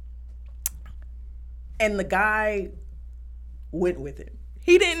 And the guy went with it.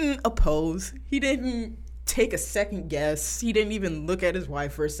 He didn't oppose. He didn't take a second guess. He didn't even look at his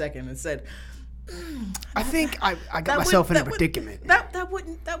wife for a second and said, I think I got myself in a predicament. That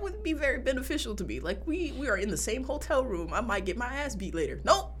wouldn't be very beneficial to me. Like we are in the same hotel room. I might get my ass beat later.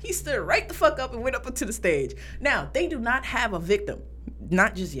 Nope. He stood right the fuck up and went up onto the stage. Now they do not have a victim,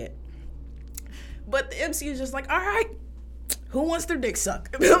 not just yet. But the MC is just like, all right, who wants their dick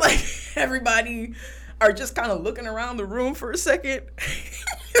sucked? Like everybody are just kind of looking around the room for a second.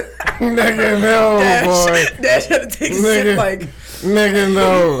 Nigga, no, boy. Dash had to take a sip, like Nigga,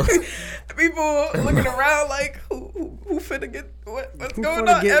 no. people looking around like who finna get what's going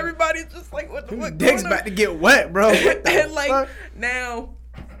on? Everybody's just like what Dick's about to get wet, bro. And like fuck? now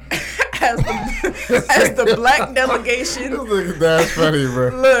as the black delegation That's funny, bro.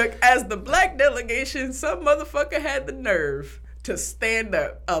 look, as the black delegation, some motherfucker had the nerve to stand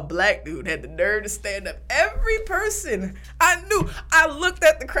up. A black dude had the nerve to stand up. Every person I looked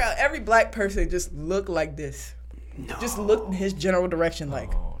at the crowd, every black person just looked like this. No. Just looked in his general direction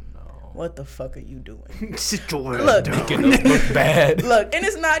like, what the fuck are you doing? Look, Making us look bad. Look, and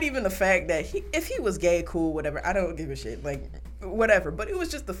it's not even the fact that if he was gay, cool, whatever. I don't give a shit, like whatever. But it was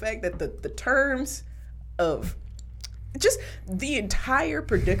just the fact that the terms of just the entire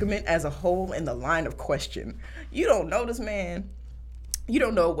predicament as a whole and the line of question. You don't know this man. You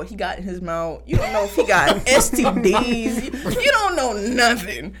don't know what he got in his mouth. You don't know if he got STDs. You don't know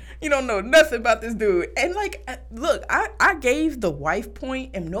nothing. You don't know nothing about this dude. And like, look, I gave the wife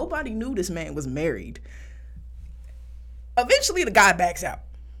point and nobody knew this man was married. Eventually the guy backs out.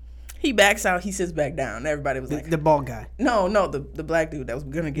 He backs out. He sits back down. Everybody was like, The bald guy. no, the black dude that was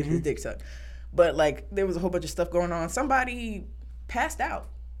gonna get his dick sucked. But like, there was a whole bunch of stuff going on. Somebody passed out.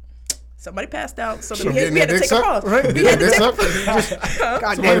 So we had to take a pause. Right? We had to take a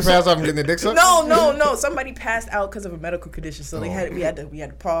Somebody passed out and getting their dick sucked? No. Somebody passed out because of a medical condition. So we had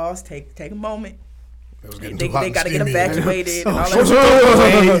to pause, take a moment. They got to get evacuated and all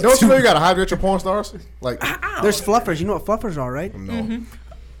that. Don't you know you got to hydrate your porn stars? Like, There's fluffers. You know what fluffers are, right? no.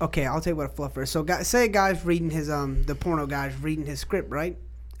 Okay, I'll tell you what a fluffer is. So, say a guy's reading his the porno guy's reading his script, right?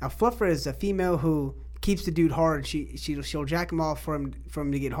 A fluffer is a female who keeps the dude hard. She'll jack him off for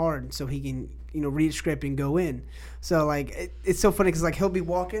him to get hard, so he can read the script and go in. So like it's so funny because like he'll be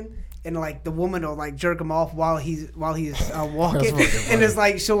walking and like the woman will like jerk him off while he's walking, and it's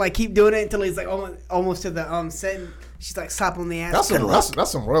like she'll like keep doing it until he's like almost to the set. And she's like slapping on the ass.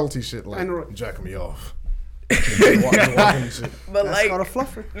 That's some royalty shit. Like jacking me off. But that's like called a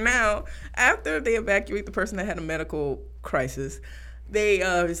fluffer. now, after they evacuate the person that had a medical crisis, they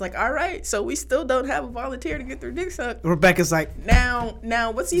it's like, all right, so we still don't have a volunteer to get their dick sucked. Rebecca's like,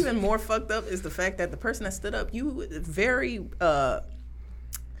 Now, what's even more fucked up is the fact that the person that stood up, you very, I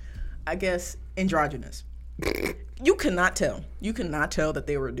guess, androgynous. You cannot tell that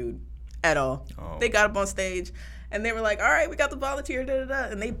they were a dude at all. Oh. They got up on stage and they were like, all right, we got the volunteer,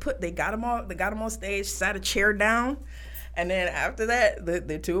 and they got him on stage, sat a chair down, and then after that,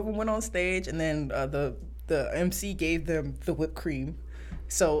 the two of them went on stage, and then the MC gave them the whipped cream.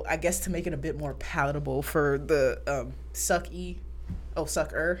 So I guess to make it a bit more palatable for the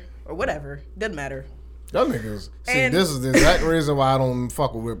sucker or whatever, doesn't matter. Y'all niggas. See, this is the exact reason why I don't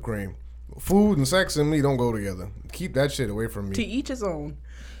fuck with whipped cream. Food and sex and me don't go together. Keep that shit away from me. To each his own.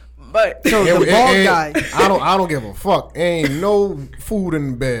 But so the bald guy, I don't give a fuck. Ain't no food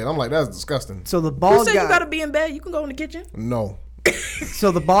in the bed. I'm like, that's disgusting. So the bald guy, you gotta be in bed? You can go in the kitchen. No.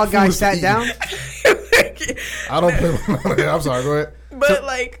 So the bald guy sat down. I don't play with none of that. I'm sorry. Go ahead. But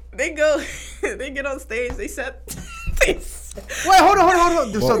like they get on stage. Wait, hold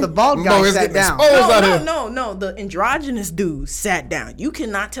on. So the bald guy sat down. No. The androgynous dude sat down. You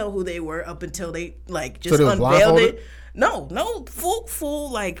cannot tell who they were up until they like just so unveiled it. No,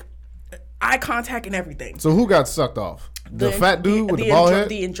 full like eye contact and everything. So who got sucked off? The fat dude with the bald head?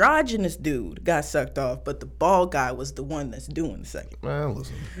 The androgynous dude got sucked off, but the bald guy was the one that's doing the sucking. Man,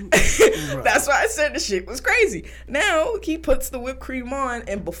 listen. That's why I said the shit was crazy. Now, he puts the whipped cream on,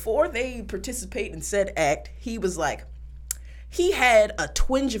 and before they participate in said act, he was like, he had a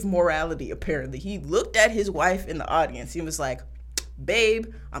twinge of morality, apparently. He looked at his wife in the audience. He was like,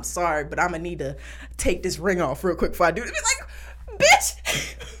 babe, I'm sorry, but I'm going to need to take this ring off real quick before I do it. He was like,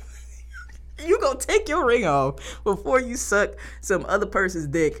 bitch! You gonna take your ring off before you suck some other person's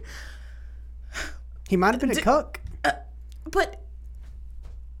dick. He might have been a cuck. But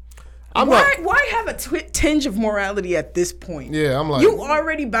why have a tinge of morality at this point? Yeah, I'm like... You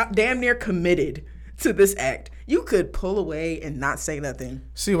already damn near committed to this act. You could pull away and not say nothing.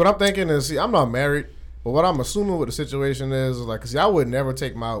 See, what I'm thinking is, I'm not married, but what I'm assuming what the situation is like, I would never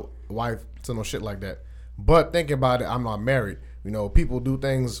take my wife to no shit like that. But thinking about it, I'm not married. People do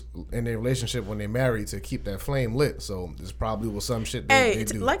things in their relationship when they're married to keep that flame lit. So this probably was some shit they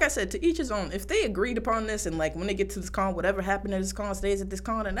do. Like I said, to each his own. If they agreed upon this and like when they get to this con, whatever happened at this con stays at this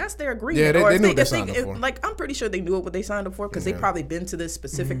con, and that's their agreement. Yeah, they knew what they signed up for. Like I'm pretty sure they knew what they signed up for because they probably been to this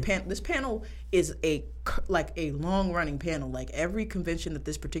specific panel. This panel is a long running panel. Like every convention that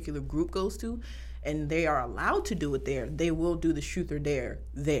this particular group goes to, and they are allowed to do it there. They will do the truth or dare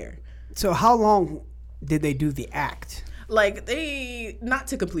there. So how long did they do the act? Like not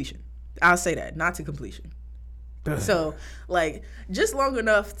to completion. I'll say that, not to completion. So, like, just long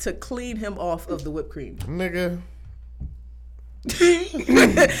enough to clean him off of the whipped cream. Nigga.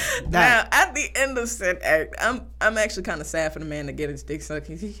 Now, at the end of said act, I'm actually kind of sad for the man to get his dick sucked.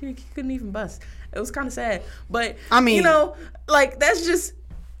 He couldn't even bust. It was kind of sad, but I mean, like that's just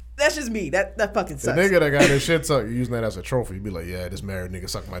me. That fucking sucks. The nigga that got his shit sucked, using that as a trophy, be like, yeah, this married nigga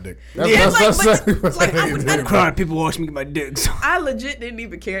sucked my dick. I'm crying. People watch me get my dick. I legit didn't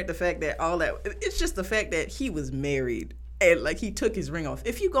even care at the fact that it's just the fact that he was married and like he took his ring off.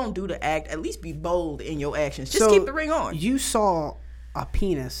 If you gonna do the act, at least be bold in your actions. Just keep the ring on. You saw a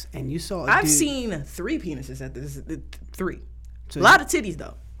penis and you saw I've seen 3 penises at this. 3. So a lot of titties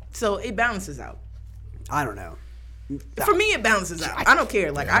though. So it balances out. I don't know. For me, it balances out. I don't care.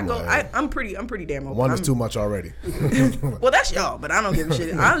 Like I'm pretty damn open. One is too much already. Well, that's y'all, but I don't give a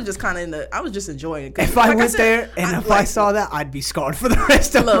shit. I was just kind of I was just enjoying it. If I went there and if I saw that, I'd be scarred for the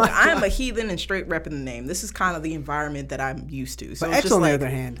rest of my life. Look, I'm a heathen and straight repping the name. This is kind of the environment that I'm used to. So but X on the other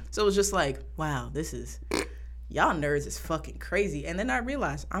hand. So it was just like, wow, this is y'all nerds is fucking crazy. And then I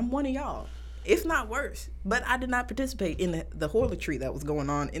realized I'm one of y'all, if not worse. But I did not participate in the harlotry that was going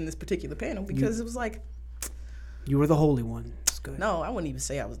on in this particular panel because it was like, You were the holy one. It's good. no, I wouldn't even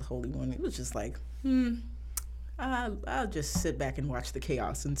say I was the holy one. It was just like, I'll just sit back and watch the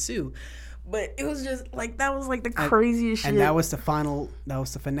chaos ensue. But it was just like, that was like the craziest shit. And that was the final. That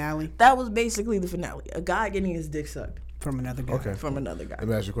was the finale That was basically the finale. A guy getting his dick sucked from another guy. Okay. from another guy. Let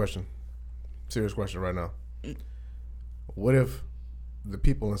me ask you a question. Serious question right now. What if the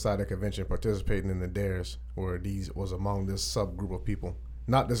people inside the convention participating in the dares was among this subgroup of people?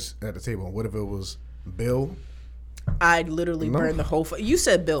 Not just at the table. What if it was Bill? I'd literally burn the whole. You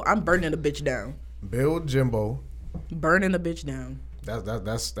said Bill. I'm burning a bitch down. Bill, Jimbo. Burning a bitch down.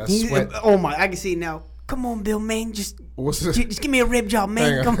 That's He- sweat. oh my! I can see it now. Come on, Bill, man. Just What's this? just give me a rib job,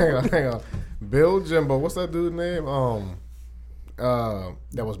 man. Come on. Hang on. Bill, Jimbo. What's that dude's name?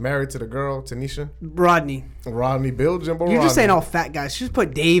 That was married to the girl, Tanisha. Rodney. Rodney. Bill, Jimbo. You're Rodney. just saying all fat guys. Just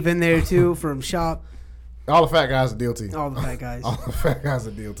put Dave in there too from Shop. All the fat guys are guilty. All the fat guys. All the fat guys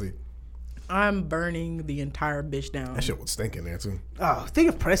are guilty. I'm burning the entire bitch down. That shit would stink in there too. Oh, think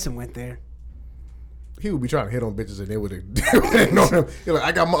if Preston went there. He would be trying to hit on bitches and they would ignore him. He's like,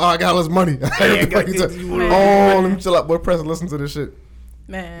 I got all this money. Let me chill out, boy. Press and listen to this shit.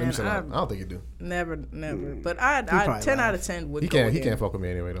 Let Man, me chill out. I don't think you do. never. But I probably 10 out laugh. of 10 would He go can't. again. He can't fuck with me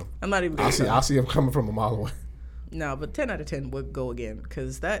anyway though. I'm not even gonna I'll see him coming from a mile away. No, but 10 out of 10 would go again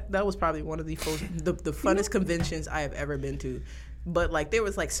because that was probably one of the funnest conventions I have ever been to. But like there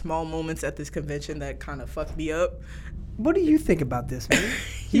was like small moments at this convention that kind of fucked me up. What do you think about this, man?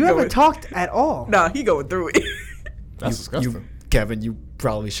 He You going- haven't talked at all. Nah, he going through it. That's disgusting. Kevin, you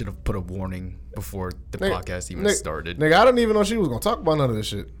probably should have put a warning before the podcast even started. Nigga, I didn't even know she was gonna talk about none of this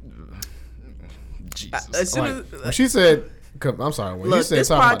shit. Jesus. As soon Like, as, when she said, I'm sorry. When you look, said this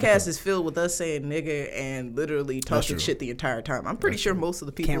something about podcast is filled with us saying nigga and literally talking true. shit the entire time. I'm pretty sure most of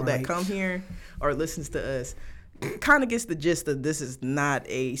the people Can't that relate. come here or listens to us kind of gets the gist that this is not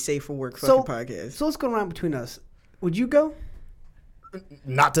a safe for work fucking podcast. So let's go around between us. Would you go?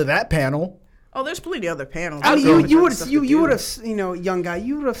 Not to that panel. Oh, there's plenty of other panels. I mean, There's you other would stuff to you do. would have young guy,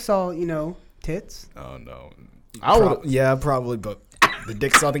 you would have saw tits. Oh no. I would. Yeah, probably, but the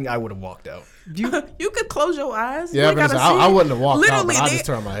dick something I would have walked out. You could close your eyes. Yeah, You but gotta I see it. wouldn't have walked out, but Literally, I they- just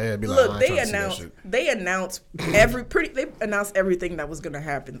turned my head and be like, Look, I ain't they trying to see that announced shit. they announced everything that was gonna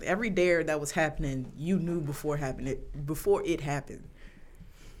happen. Every dare that was happening, you knew before it happened.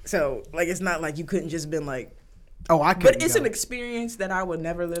 So like, it's not like you couldn't just been like. Oh, I could. But it's an experience that I would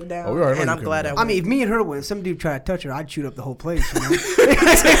never live down, Oh, we already know and you I'm glad I. couldn't. I mean, if me and her went, some dude tried to touch her, I'd shoot up the whole place. You know?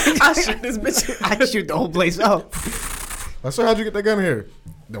 I shoot this bitch. I'd shoot the whole place up. So how'd you get that gun here?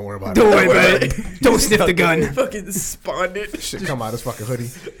 Don't worry about Don't it. worry about it. Don't sniff the gun. Fucking spawned it. Shit come out of this fucking hoodie.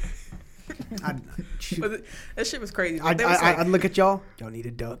 I'd, shoot. But that shit was crazy. Like, I'd, they was like, I'd look at y'all. Y'all need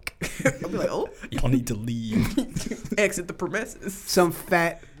a duck. I'd be like, oh, Y'all need to leave. exit the premises. Some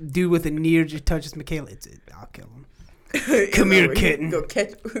fat dude with a near just touches Michaela. I'll kill him. Come here, kitten.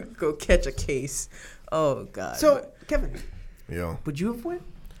 Go catch a case. Oh God. So, Kevin, Yo. would you have went?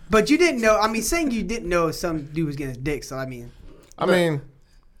 But you didn't know. I mean, saying you didn't know some dude was getting his dick. So I mean,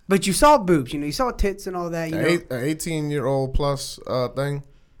 but you saw boobs. You saw tits and all that. You know. An 18-year-old plus thing,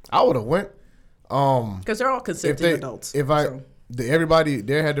 I would have went. because they're all consenting adults. Everybody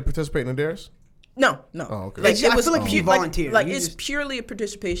there had to participate in the dares. No. Oh, okay. Like, I feel like you volunteered. Like You it's just- purely a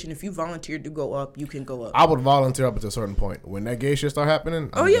participation. If you volunteered to go up, you can go up. I would volunteer up to a certain point. When that gay shit start happening,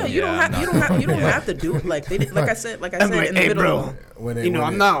 Oh I'm yeah, done. you don't have to do it. Like they did, like I said I'm in like, the hey, middle. bro. When it, You know, when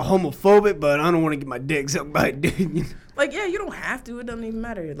I'm it- not homophobic, but I don't want to get my dick sucked by a dude. Like yeah, you don't have to. It doesn't even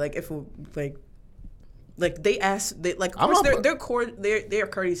matter. Like if like they ask, of I'm course not- they're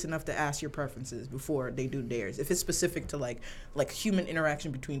courteous enough to ask your preferences before they do dares. If it's specific to like human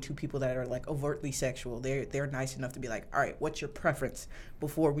interaction between two people that are like overtly sexual, they're nice enough to be like, all right, what's your preference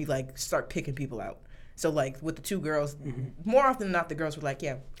before we like start picking people out. So like with the two girls, more often than not, the girls were like,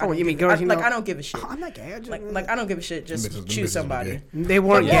 yeah. I Oh, don't you mean give- girls? I don't give a shit. I'm not gay. I just, Like I don't give a shit. Just Them bitches choose be somebody. gay. they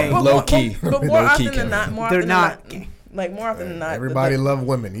weren't But gay. Low key. But more Low key, often than not, more They're often not than not, like more often than not, Everybody love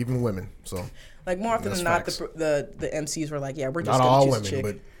women, even women. So like more often That's than not, facts. the MCs were like, yeah, we're just not gonna all choose women, a chick.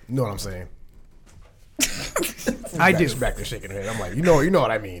 but you know what I'm saying. I do. Back to shaking her head. I'm like, you know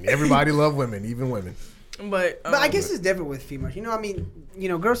what I mean. Everybody love women, even women. But But I guess it's different with females. I mean,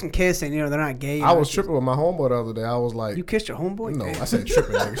 girls can kiss and they're not gay. I was tripping with my homeboy the other day. I was like, You kissed your homeboy? no, Damn. I said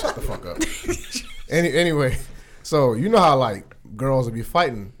tripping, nigga. Shut the fuck up. Anyway, so you know how like girls would be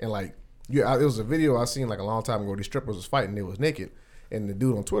fighting and like it was a video I seen like a long time ago. These strippers was fighting. They was naked, And the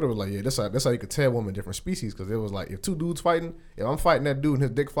dude on Twitter was like, yeah, that's how you could tell women different species, because it was like, if two dudes fighting, if I'm fighting that dude and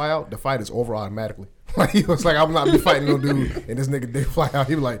his dick fly out, the fight is over automatically. Like, he was like, I'm not be fighting no dude and this nigga dick fly out.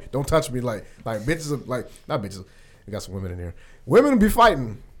 He was like, don't touch me. Like bitches are like, not bitches. We got some women in here. Women be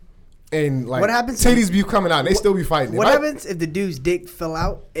fighting and like, What happens titties be coming out and they still be fighting. What happens if the dude's dick fell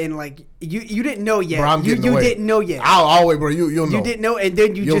out and like you didn't know yet? Bro, I'm you getting away. didn't know yet. I'll always, bro. You'll know. You didn't know, and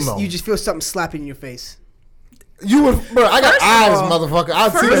then You'll know. you just feel something slapping in your face. You would, bro. I got First of eyes, all- motherfucker. I'll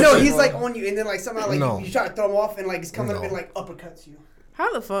see But that no, shit. he's like on you, and then like somehow like No. you try to throw him off, and like it's coming up No. and like uppercuts you.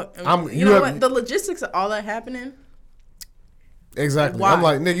 How the fuck? You You know have- what? The logistics of all that happening. Exactly. Why? I'm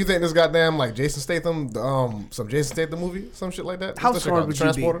like, nigga, you think this goddamn like Jason Statham, some Jason Statham movie, some shit like that? How What's that shit smart called? would The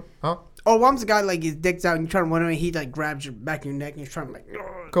you be? Transporter? Huh? Or what was the guy like his dick's out and you trying to run away, and he like grabs your back of your neck and he's trying to like.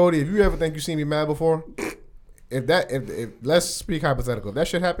 Cody, if you ever think you seen me mad before, if let's speak hypothetical, if that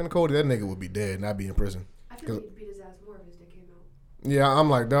shit happened to Cody, that nigga would be dead and I'd be in prison. I feel like he'd beat his ass more if his dick came out. Yeah, I'm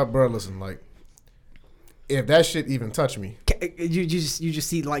like, that, bro. Listen, like, if that shit even touched me, You just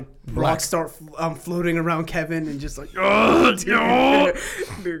see like Black. rocks start floating around Kevin and just like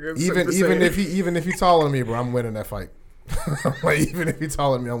even if he taller than me, bro, I'm winning that fight. Like, even if he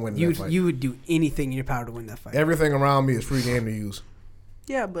taller than me, I'm winning that fight. you would do anything in your power to win that fight. Everything around me is free game to use.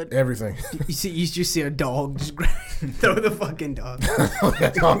 Yeah, but Everything. You just see a dog just throw the fucking dog. Oh,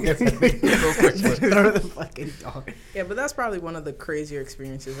 yeah, dog, it's- Throw the fucking dog. yeah, but that's probably one of the crazier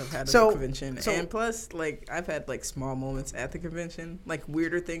experiences I've had at So- the convention. so- And plus, like, I've had like small moments at the convention, like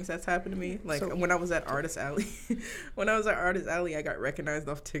weirder things that's happened to me. Like So- when I was at Artist Alley, I got recognized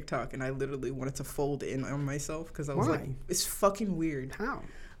off TikTok, and I literally wanted to fold in on myself because I was like, Why? it's fucking weird. How?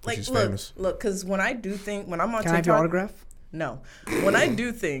 Like, she's look, famous. because when I'm on Can I have TikTok, your autograph? no, when I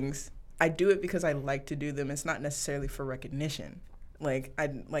do things, I do it because I like to do them. It's not necessarily for recognition. Like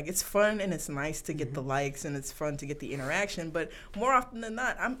it's fun and it's nice to get the likes and it's fun to get the interaction. But more often than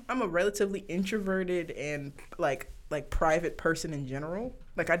not, I'm a relatively introverted and like private person in general.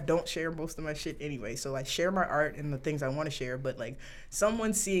 Like, I don't share most of my shit anyway. So I share my art and the things I want to share. But like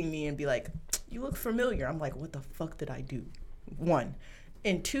someone seeing me and be like, "You look familiar," I'm like, "What the fuck did I do?" One,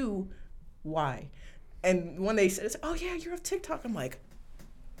 and two, why? And when they said, "Oh yeah, you're on TikTok," I'm like,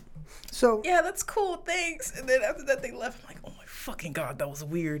 So "Yeah, that's cool, thanks." And then after that, they left. I'm like, "Oh my fucking god, that was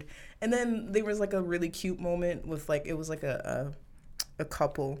weird." And then there was like a really cute moment with like it was like a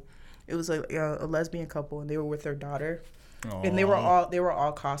couple. It was like a lesbian couple, and they were with their daughter. And they were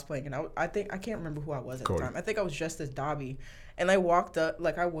all cosplaying, and I think I can't remember who I was at Cody. the time. I think I was dressed as Dobby, and I walked up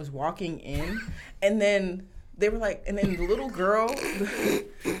like I was walking in, and then they were like, and then the little girl,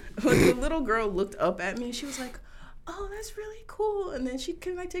 looked up at me, and she was like, "Oh, that's really cool." And then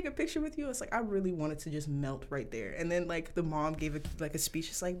 "Can I take a picture with you?" It's like I really wanted to just melt right there. And then like the mom gave a speech.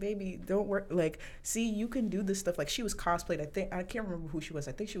 It's like, "Baby, don't worry. Like, see, you can do this stuff." Like, she was cosplayed. I can't remember who she was.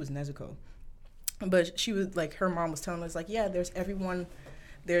 I think she was Nezuko. But she was like, her mom was telling us like, yeah, there's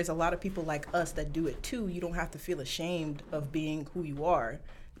a lot of people like us that do it too. You don't have to feel ashamed of being who you are,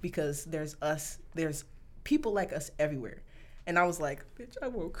 because there's people like us everywhere. And I was like, bitch, I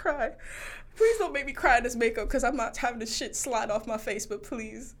won't cry. Please don't make me cry in this makeup, because I'm not having this shit slide off my face, but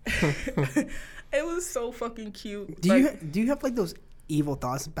please. It was so fucking cute. do you have like those evil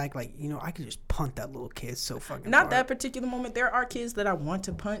thoughts back, like, you know, I could just punt that little kid so fucking Not hard? that particular moment. There are kids that I want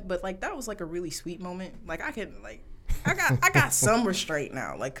to punt, but like that was like a really sweet moment. Like I got some restraint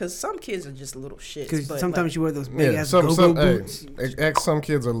now, like, cause some kids are just little shits. Because but sometimes like, you wear those big yeah, ass some go-go hey, boots. some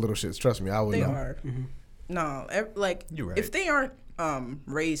kids are little shits. Trust me, I would they know. are. No, like You're right. if they aren't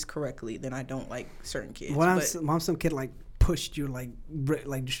raised correctly, then I don't like certain kids. What but if some kid like pushed you, like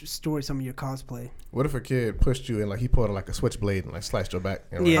destroyed some of your cosplay? What if a kid pushed you and like he pulled like a switchblade and like slashed your back?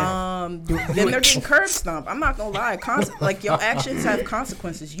 And, like, Yeah. then they're getting curb stomped. I'm not gonna lie. Like, your actions have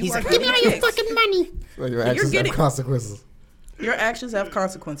consequences. You He's are like, getting "Give me all your kicks. fucking money." so your actions getting- have consequences. Your actions have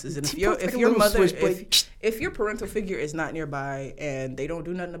consequences, and if Like your a if your little mother switchblade. if your parental figure is not nearby and they don't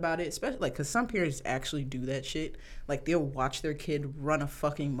do nothing about it, especially like because some parents actually do that shit, like they'll watch their kid run a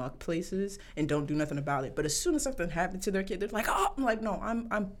fucking muck places and don't do nothing about it. But as soon as something happens to their kid, they're like, "Oh," I'm like, "No,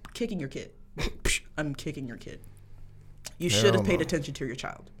 I'm kicking your kid. I'm kicking your kid. You should have paid no. attention to your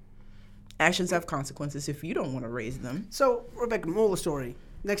child. Actions have consequences if you don't want to raise them." So, Rebecca, moral of the story.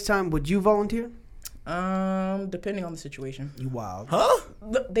 Next time, would you volunteer? Depending on the situation. You wild.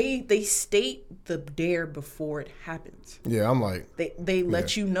 They state the dare before it happens. Yeah, I'm like, They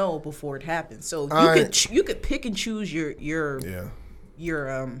let you know before it happens. So you could pick and choose your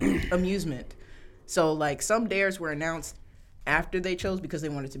yeah. amusement. So like some dares were announced after they chose because they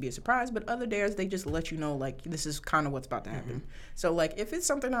wanted to be a surprise, but other dares they just let you know like this is kind of what's about to happen. So like if it's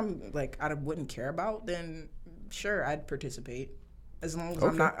something I wouldn't care about, then sure, I'd participate. As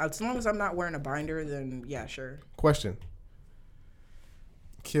long as I'm not wearing a binder, then yeah, sure. Question.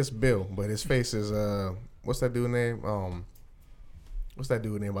 Kiss Bill, but his face is what's that dude name? What's that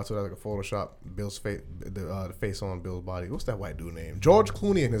dude name? I told you like a Photoshop Bill's face, the face on Bill's body. What's that white dude name? George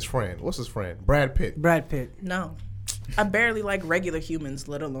Clooney and his friend. What's his friend? Brad Pitt. Brad Pitt. No, I barely like regular humans,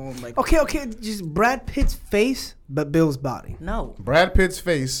 let alone like. Okay, just Brad Pitt's face, but Bill's body. No. Brad Pitt's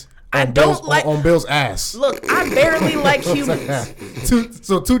face I on don't Bill's like- on Bill's ass. Look, I barely like humans.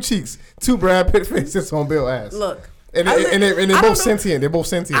 two cheeks, two Brad Pitt faces on Bill's ass. Look. And I they're don't both know- sentient. They're both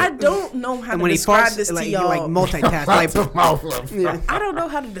sentient. I don't know how And to when he describe farts, this like to he y'all. like multitask. Like, Like, mouth. yeah. I don't know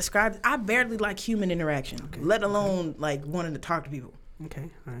how to describe. I barely like human interaction, let alone like wanting to talk to people. Okay.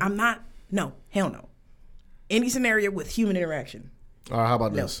 All right. I'm not. No, hell no. Any scenario with human interaction. All right, how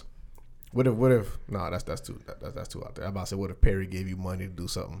about No. this? What if? No, that's too out there. I'm about to say, what if Perry gave you money to do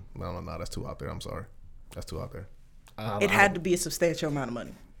something? No, that's too out there. I'm sorry, that's too out there. It had to be a substantial amount of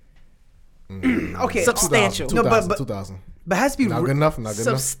money. Okay. Substantial. 2000, No, but- 2000. But it has to be Not good enough. Not good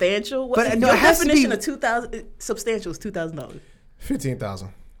enough. Substantial. What, But, no, your it has to definition be- of 2,000 substantial is $2,000. 15,000.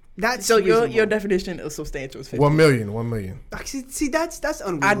 That's So your reasonable. definition of substantial is 50. 1 million. 1 million. See, that's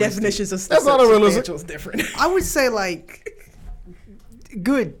unrealistic. Our definitions of That's not unrealistic. substantial is different. I would say like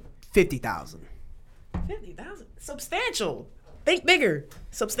good 50,000. 50,000 substantial. Think bigger.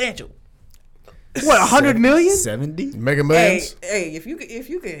 Substantial. What, 100 million? 70? Mega Millions. Hey, if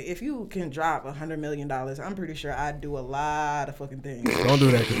you can drop $100 million, I'm pretty sure I'd do a lot of fucking things. Don't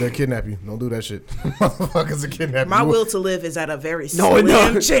do that because they'll kidnap you. Don't do that shit. Motherfuckers will kidnap My you. will to live is at a very No,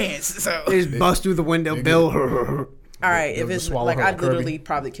 slim chance. So, They just bust through the window, Bill. all right, They'll if just it's swallow like her I'd Kirby. literally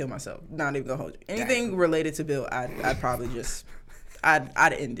probably kill myself. Not even gonna hold you. Anything related to Bill, I'd probably just I'd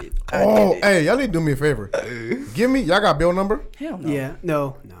end it. I'd Oh, end it. hey, y'all need to do me a favor. Y'all got Bill number? Hell no. Yeah,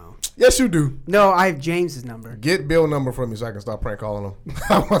 no. Yes, you do. No, I have James's number. Get Bill number from me so I can stop prank calling him.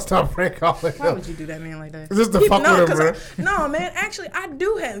 I want to stop prank calling Why him. would you do that, man, like that? Just to People- fuck with him, 'cause no, man. Actually, I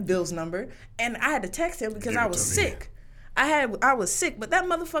do have Bill's number, and I had to text him because I was sick. I was sick, but that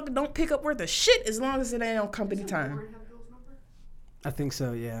motherfucker don't pick up worth of shit as long as it ain't on company time. Warren have Bill's number? I think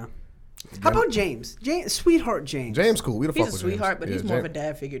so, yeah. How about James? Sweetheart James. James cool. We the He's fuck a with sweetheart, James. but Yeah, he's more of a James-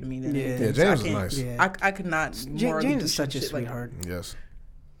 dad figure to me than Yeah. anything. Yeah, So I James is can't- nice. Yeah. I could not. morally James do is such a shit like that. sweetheart. Yes.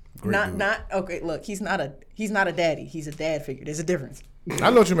 Great dude. Not okay. Look, he's not a daddy. He's a dad figure. There's a difference. I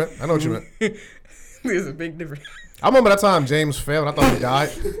know what you meant. There's a big difference. I remember that time James fell and I thought he died.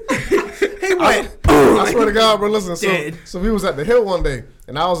 He went. I swear to God, bro. Listen, Dead. so we was at the hill one day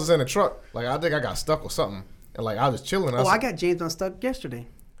and I was just in the truck. Like I think I got stuck or something, and like I was chilling. Oh, I got James unstuck yesterday.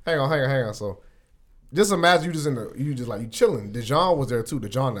 Hang on. So just imagine you chilling. DeJohn was there too.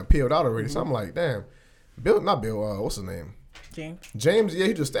 DeJohn that peeled out already. So I'm like, damn, not Bill. What's his name? James, yeah,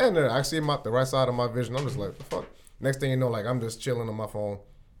 he just standing there. I see him out the right side of my vision. I'm just like, the fuck? Next thing you know, like, I'm just chilling on my phone.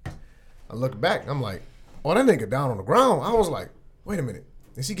 I look back. I'm like, oh, that nigga down on the ground. I was like, wait a minute.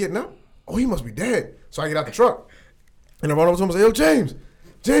 Is he getting up? Oh, he must be dead. So I get out the truck. And I run over to him and say, yo,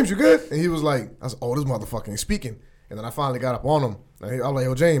 James, you good? And he was like, I said, oh, this motherfucker ain't speaking. And then I finally got up on him. And I was like,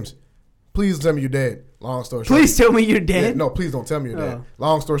 yo, James, please tell me you're dead. Long story short. Please tell me you're Yeah, dead. no, please don't tell me you're dead. Oh.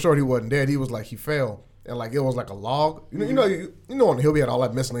 Long story short, he wasn't dead. He was like, he fell. And like it was like a log. You know on the hill we had all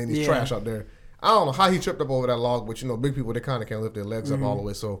that miscellaneous Yeah. trash out there. I don't know how he tripped up over that log, but big people they kind of can't lift their legs up all the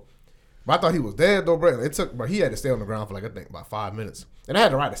way. So, but I thought he was dead though, bro. But he had to stay on the ground for like I think about 5 minutes. And I had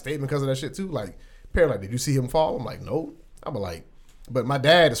to write a statement because of that shit too. Like, Perry, like, did you see him fall? I'm like, no. I'm like, but my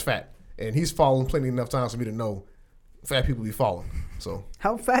dad is fat and he's fallen plenty enough times for me to know fat people be falling. So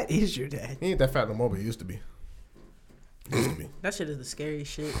How fat is your dad? he ain't that fat no more, but he used to be. That shit is the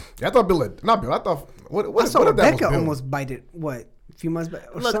scariest shit. Yeah, I thought not Bill. I thought what I saw if that was Rebecca Bill? almost bite it. What? A few months back.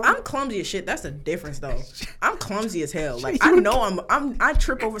 Or Look, something? I'm clumsy as shit. That's the difference, though. I'm clumsy as hell. Like I know I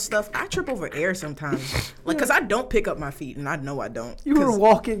trip over stuff. I trip over air sometimes. Like, cause I don't pick up my feet, and I know I don't. You were 'Cause-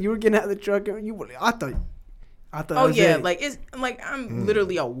 walking. You were getting out of the truck. And you were. I thought. Oh that was yeah, it. like it's like I'm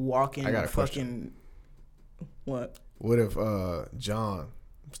literally a walking I got a fucking. What? What if John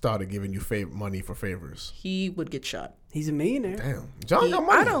started giving you money for favors? He would get shot. He's a millionaire. Damn, John got I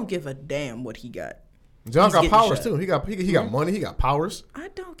money. don't give a damn what he got. John he's got getting powers shot. too. He got money. He got powers. I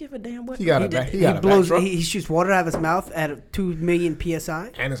don't give a damn what He got did. he He got a blows. back truck He shoots water out of his mouth at 2 million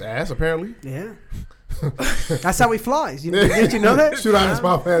psi. and his ass apparently. Yeah. That's how he flies. Did you know that? Shoot out his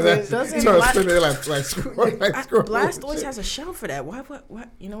mouth and his ass. Doesn't Turn Black- spin there like squirrel. Blastoise has a show for that. What?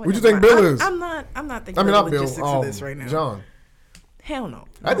 You know what? What you never think Bill mind. is? I'm not thinking. I mean, of not the Bill. logistics of this right now. John. Hell no.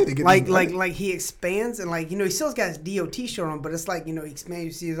 I need to get Like he expands and he still's got his DOT shirt on, but it's like he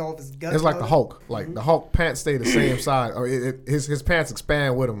expands. You see all of his guts. It's like the Hulk. Like the Hulk pants stay the same size. Or his pants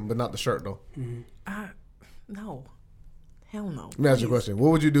expand with him, but not the shirt though. No. Hell no. Let me ask you a question.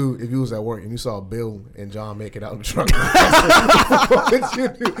 What would you do if you was at work and you saw Bill and John make it out in the truck? What would you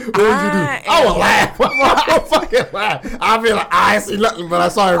do? I would laugh. I would fucking laugh. I'd be like, I ain't see nothing, but I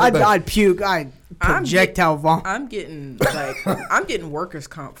saw everything. I'd puke. I'd projectile vomit. I'm getting workers'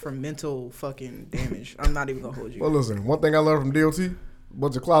 comp for mental fucking damage. I'm not even gonna hold you. Well, listen. One thing I learned from DOT.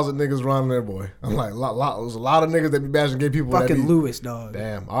 Bunch of closet niggas running there, boy. I'm like, there's a lot of niggas that be bashing gay people. Fucking Lewis, dog.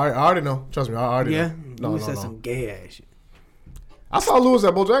 Damn, I already know. Trust me, I already know. No, Lewis said some gay ass shit. I saw Lewis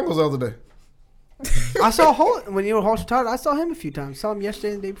at Bojangles the other day. I saw Holt when you were Holt retired. I saw him a few times. Saw him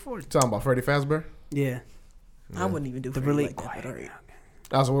yesterday and the day before. You talking about Freddie Fazbear? Yeah. I wouldn't even do The Freddie really like that. But all right.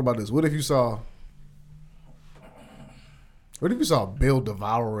 Also, what about this? What if you saw Bill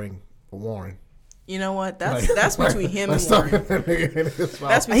devouring Warren? You know what? That's between him and Warren.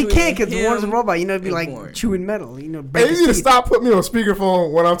 That's He can't because him Warren's a robot. You know, it'd be like Warren. chewing metal. You know, Hey, you need to stop putting me on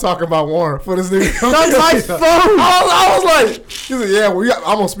speakerphone when I'm talking about Warren for this nigga. That's my phone. I was like, he said, yeah,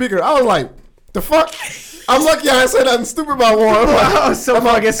 I'm on speaker. I was like, the fuck? I'm lucky I didn't say nothing stupid about Warren. I was so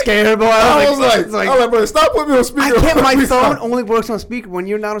fucking scared, boy. I was like, bro, stop putting me on speaker. I can't. My phone only works on speaker. When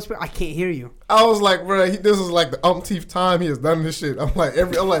you're not on speaker, I can't hear you. I was like, bro, this is like the umpteenth time he has done this shit. I'm like,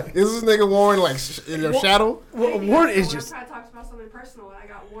 is this nigga Warren like in your shadow? Warren is just. I talked about something personal, and I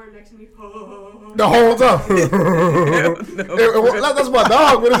got Warren next to me. The whole time. That's my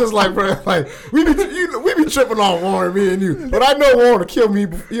dog, but it's just like, bro, like we be tripping on Warren, me and you. But I know Warren will kill me.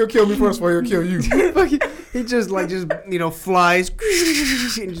 He'll kill me first before he'll kill you. He just flies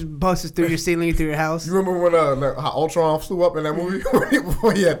and just busts through your ceiling, through your house. You remember when how Ultron flew up in that movie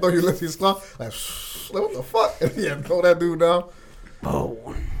before he had throw Ulysses Claw? Like, what the fuck? And he had to throw that dude down.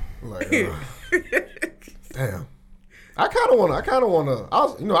 Oh, like, damn. I kind of wanna.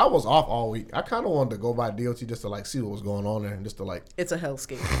 I was off all week. I kind of wanted to go by DOT just to like see what was going on there, and just to like. It's a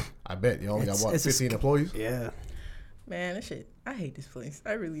hellscape. I bet you only got 15 employees. Yeah. Man, that shit. I hate this place.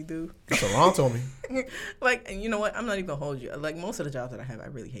 I really do. That's what Ron told me. Like, and you know what? I'm not even gonna hold you. Like most of the jobs that I have, I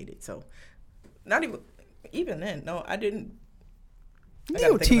really hate it. So, not even then. No, I didn't.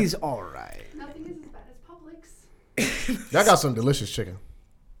 DOT's alright. Nothing is as bad as Publix. Y'all got some delicious chicken.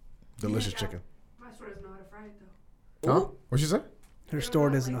 Delicious chicken. My store doesn't know how to fry it though. Huh? What'd you say? Her store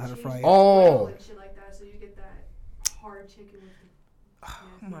doesn't know how to fry it. Oh. And shit like that, so you get that hard chicken with the.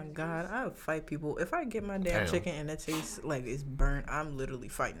 Oh my god, I would fight people if I get my damn chicken and it tastes like it's burnt. I'm literally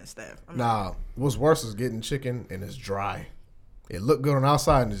fighting the staff. What's worse is getting chicken and it's dry. It look good on the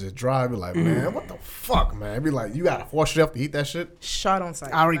outside and it's just dry. Be like, man, what the fuck, man? Be like, you gotta force yourself to eat that shit. Shot on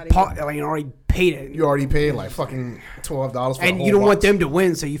site. I already paid it. You already paid like fucking $12 for and you don't want them to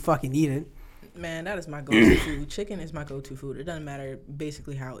win, so you fucking eat it. Man, that is my go-to food. Chicken is my go-to food. It doesn't matter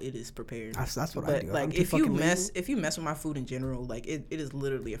basically how it is prepared. That's what but I do. Like if you mess with my food in general, like it is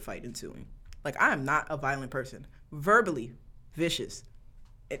literally a fight ensuing. Like I am not a violent person. Verbally vicious,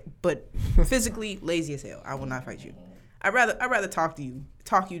 but physically lazy as hell. I will not fight you. I'd rather talk you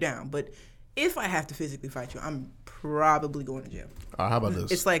down. But if I have to physically fight you, I'm probably going to jail. All right, how about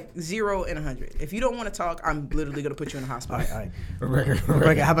this? It's like 0 and 100. If you don't want to talk, I'm literally going to put you in the hospital. All right.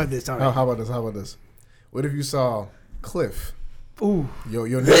 Rebecca, how about this? All right. How about this? What if you saw Cliff? Ooh.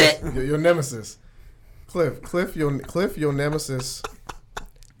 Your nemesis. Cliff, your nemesis.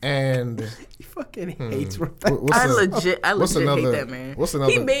 And he fucking hates Rebecca. I legit hate that man. What's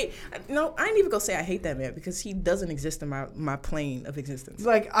another? I ain't even gonna say I hate that man because he doesn't exist in my plane of existence.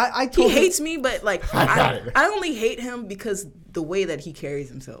 Like I he hates me, but like I only hate him because the way that he carries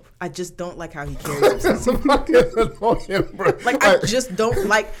himself. I just don't like how he carries himself. Like I just don't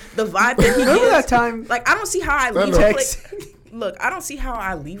like the vibe that he Remember gives. that time? Like I don't see how I leave a place. Look, I don't see how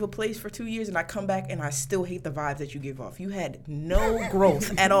I leave a place for 2 years and I come back and I still hate the vibes that you give off. You had no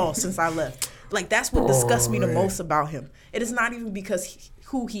growth at all since I left. Like, that's what disgusts me the most about him. It is not even because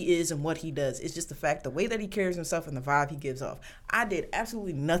who he is and what he does. It's just the fact, the way that he carries himself and the vibe he gives off. I did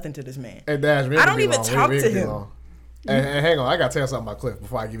absolutely nothing to this man. Hey, Dash, I don't even talk to him. And hang on, I got to tell you something about Cliff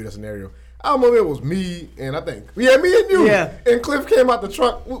before I give you the scenario. I remember it was me and I think, me and you. Yeah. And Cliff came out the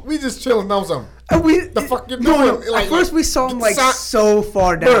truck. We just chilling down something. The fuck you doing? No, like, at first we saw him like so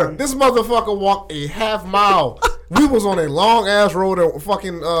far down. Bruh, this motherfucker walked a half mile. We was on a long ass road at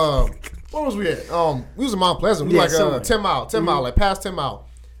fucking where was we at? We was in Mount Pleasant. We like 10 mile, like past 10 mile.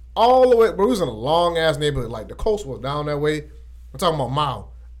 All the way, but we was in a long ass neighborhood. Like the coast was down that way. We're talking about a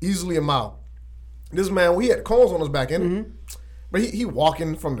mile. Easily a mile. This man, we had cones on his back end. But he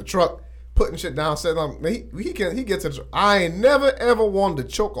walking from the truck, putting shit down, setting he gets to the truck. I ain't never ever wanted to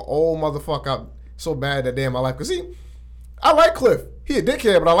choke an old motherfucker out so bad that day in my life. Cause I like Cliff. He a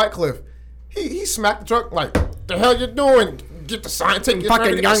dickhead, but I like Cliff. He smacked the truck like, the hell you doing? get the sign, take your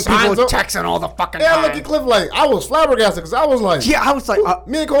fucking get young signs people up. texting all the fucking Yeah, time. look at Cliff like I was flabbergasted because I was like, Yeah, I was like,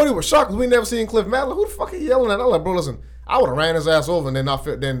 me and Cody were shocked because we never seen Cliff mad. Like, who the fuck are you yelling at? I was like, bro, listen, I would have ran his ass over and then not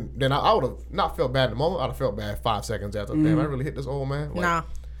felt then I would have not felt bad in the moment. I'd have felt bad 5 seconds after. Damn, I really hit this old man. Like, Nah,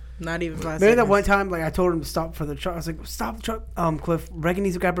 not even 5 Remember seconds. that one time, like I told him to stop for the truck. I was like, "Stop the truck, Cliff. Reagan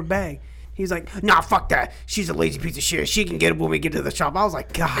needs to grab her bag." He's like, "Nah, fuck that. She's a lazy piece of shit. She can get it when we get to the shop." I was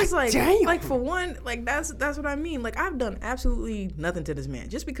like, "God It's like, damn." like for one, like that's what I mean. Like I've done absolutely nothing to this man.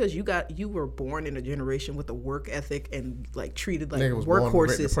 Just because you were born in a generation with a work ethic and like treated like nigga was born in the Great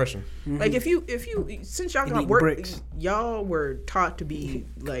workhorses. Depression. Like if you since y'all And got eating work, bricks. y'all were taught to be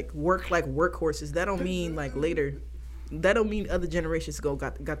like workhorses. That don't mean like later. That don't mean other generations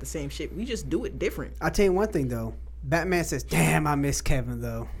got the same shit. We just do it different. I'll tell you one thing though. Batman says, "Damn, I miss Kevin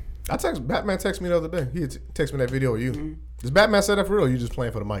though." Batman texted me the other day. He texted me that video of you. Does Batman say that for real? Or you just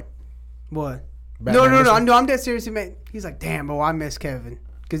playing for the mic? What? Batman No, listen? I'm dead serious, man. He's like, "Damn, bro, I miss Kevin."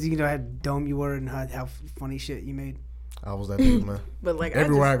 Because you know how dumb you were and how funny shit you made. I was that dude, man. But like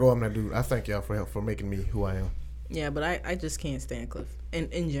Everywhere I go, I'm that dude. I thank y'all for making me who I am. Yeah, but I just can't stand Cliff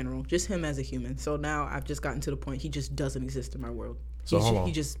in general, just him as a human. So now I've just gotten to the point he just doesn't exist in my world. So hold on.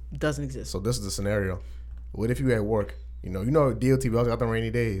 He just doesn't exist. So this is the scenario. What if you at work? You know, DOT, we always got them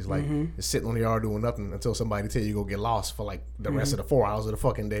rainy days. Like, it's sitting on the yard doing nothing until somebody tell you go get lost for like the rest of the 4 hours of the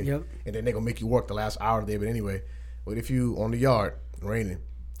fucking day. Yep. And then they gonna make you work the last hour of the day. But anyway, what if you on the yard raining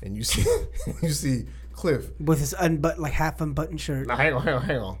and you see you see Cliff? With his half unbuttoned shirt. Now hang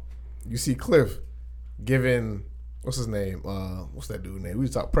on. You see Cliff giving what's his name? What's that dude's name? We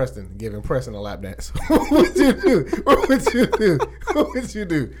was talking Preston, giving Preston a lap dance. What would you do? What would you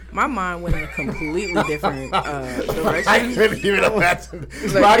do? My mind went in a completely different I direction. couldn't even imagine.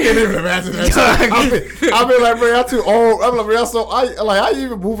 I can't even imagine that. I've been like, bro, y'all too old. I'm like, bro, how you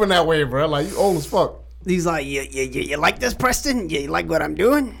even moving that way, bro? Like, you old as fuck. He's like, you like this, Preston? You like what I'm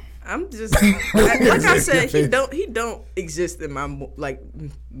doing? I'm just like I said, he don't exist in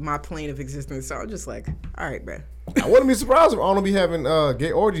my plane of existence. So I'm just like, all right, bro. I wouldn't be surprised if Arnold be having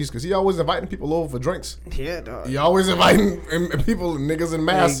gay orgies because he always inviting people over for drinks. Yeah, dog. He always inviting people, niggas in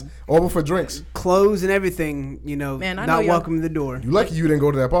masks, over for drinks. Clothes and everything, Man, I know not y'all- welcome to the door. You lucky you didn't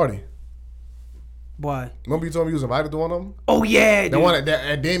go to that party. Why? Remember you told me you was invited to one of them? Oh, yeah, dude. That one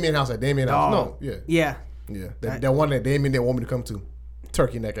at Damien house. No, yeah. Yeah. That one that Damien didn't want me to come to.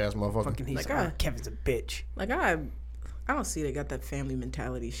 Turkey neck ass motherfucker. Fucking he's Like, like, Kevin's a bitch. Like I don't see they got that family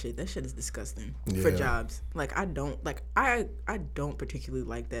mentality shit. That shit is disgusting for Yeah. jobs. Like I don't particularly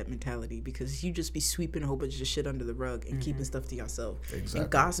like that mentality because you just be sweeping a whole bunch of shit under the rug and keeping stuff to yourself Exactly. and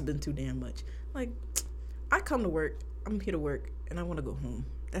gossiping too damn much. Like I come to work, I'm here to work, and I want to go home.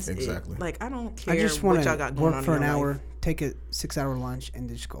 That's Exactly. it. Like I don't care I just what want y'all to got going work on for in an your hour, life. take a 6-hour lunch, and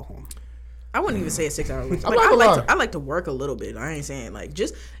then just go home. I wouldn't even say a 6-hour lunch. I'm Like, not gonna lie. I like to work a little bit. I ain't saying like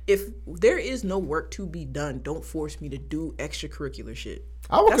just if there is no work to be done, don't force me to do extracurricular shit.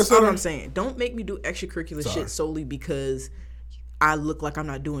 I would That's consider. all I'm saying. Don't make me do extracurricular Sorry. shit solely because I look like I'm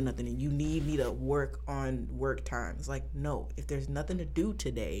not doing nothing and you need me to work on work times. Like, no, if there's nothing to do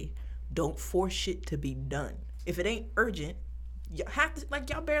today, don't force shit to be done. If it ain't urgent, y'all have to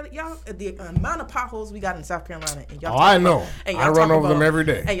the amount of potholes we got in South Carolina and y'all Oh, talk I about- know. and I y'all run talk over them about- every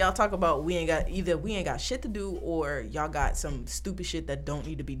day. And y'all talk about we ain't got shit to do or y'all got some stupid shit that don't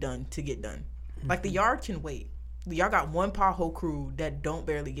need to be done to get done. Like the yard can wait. Y'all got one pothole crew that don't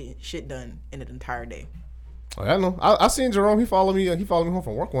barely get shit done in an entire day. Oh, I know. I seen Jerome. He followed me. He followed me home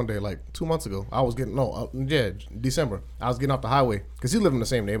from work one day, like 2 months ago. I was getting December. I was getting off the highway because he lived in the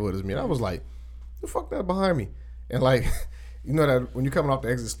same neighborhood as me. And I was like, "The fuck that behind me?" And like, you know that when you're coming off the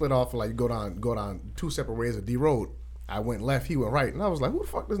exit, split off, like you go down 2 separate ways of D Road. I went left, he went right, and I was like, "Who the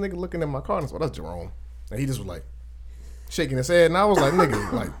fuck this nigga looking at my car?" And I said, "Well, that's Jerome." And he just was like shaking his head, and I was like,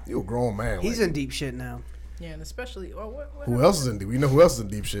 "Nigga, like you a grown man." He's like, in deep shit now. Yeah, and especially what who else is in deep? We know who else is in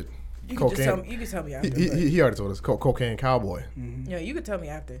deep shit. you can just tell me. You can tell me after. but- He already told us. Cocaine cowboy. Yeah, you could tell me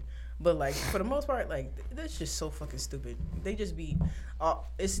after. But like for the most part, like that's just so fucking stupid. They just be,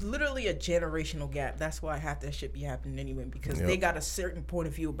 it's literally a generational gap. That's why half that shit be happening anyway because they got a certain point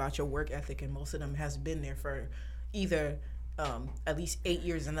of view about your work ethic, and most of them has been there for either at least 8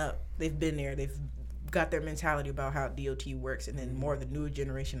 years and up. They've been there. They've got their mentality about how DOT works, and then more of the newer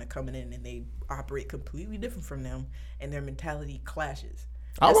generation are coming in and they operate completely different from them, and their mentality clashes.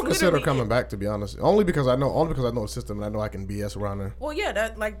 I That's would consider literally coming it. back, to be honest. Only because I know the system and I know I can BS around there. Well, yeah,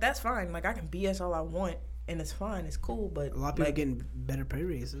 that's fine. Like I can BS all I want, and it's fine. It's cool. But A lot of people like, getting better pay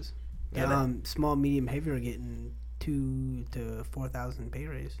raises. Yeah, Small, medium, heavy are getting 2,000 to 4,000 pay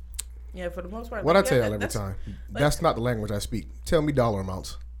raise. yeah, for the most part. What I like, tell yeah, y'all every that's- time, that's not the language I speak. Tell me dollar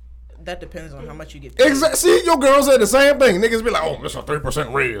amounts. that depends on how much you get paid. Exactly. See, your girl said the same thing. Niggas be like, "Oh, this a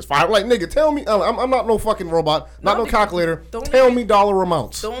 3% raise." Fine. Like, nigga, tell me. I'm not no fucking robot. Not no calculator. Tell me dollar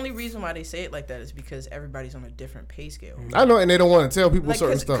amounts. The only reason why they say it like that is because everybody's on a different pay scale. I know, and they don't want to tell people Like,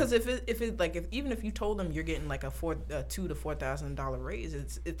 certain stuff. Because even if you told them you're getting like a $2,000 to $4,000 raise,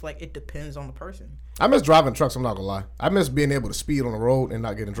 it's like it depends on the person. I miss driving trucks. I'm not gonna lie. I miss being able to speed on the road and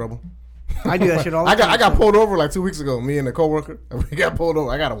not get in trouble. I do that shit all the time. I got pulled over like 2 weeks ago. Me and a coworker. We got pulled over.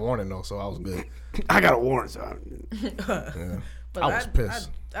 I got a warning though, so I was good. I got a warrant, so Yeah. But I was pissed.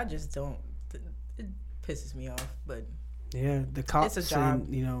 I just don't. It pisses me off. But yeah, the cops It's a job.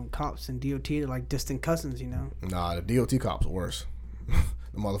 and cops and DOT are like distant cousins. Nah, the DOT cops are worse.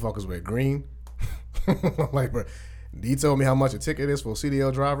 The motherfuckers wear green. Like, bro, he told me how much a ticket is for a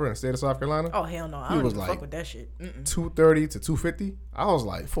CDL driver in the state of South Carolina. oh hell no, I He don't was even like, fuck with that shit. $230 to $250. I was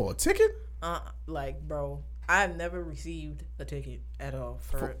like, for a ticket? Like, bro, I've never received a ticket at all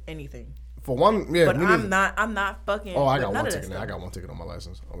for anything. For one, yeah. But me I'm neither. not fucking. Oh, I with got none one of that ticket now. stuff. I got one ticket on my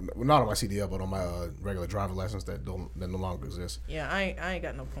license. Not on my CDL, but on my regular driver license that no longer exists. Yeah, I ain't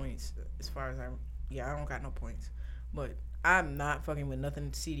got no points as far as I don't got no points. But I'm not fucking with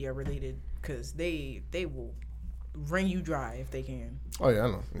nothing CDL related because they will ring you dry if they can. Oh yeah, I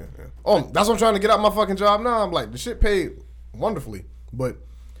know. Yeah. Oh, that's what I'm trying to get out my fucking job now. I'm like, the shit paid wonderfully, but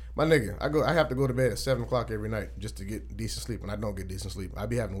my nigga, I have to go to bed at 7 o'clock every night just to get decent sleep, and I don't get decent sleep. I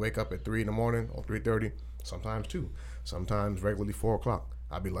be having to wake up at 3 in the morning or 3:30, sometimes 2, sometimes regularly 4 o'clock.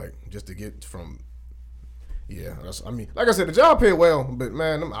 I be like, just to get from. Yeah, like I said, the job paid well, but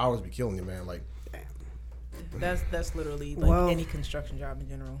man, them hours be killing you, man. Like, That's literally like any construction job in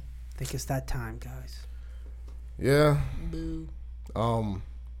general. I think it's that time, guys. yeah. Boo.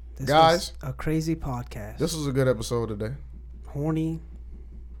 This Guys, was a crazy podcast. this was a good episode today. Horny,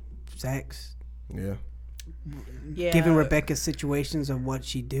 sex, Yeah. Yeah. giving Rebecca situations of what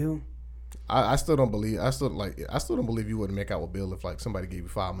she do. I still don't believe. I still don't believe you wouldn't make out with Bill if like somebody gave you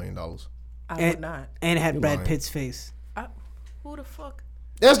 $5 million. I would not. And it had You Brad lying. Pitt's face. Who the fuck?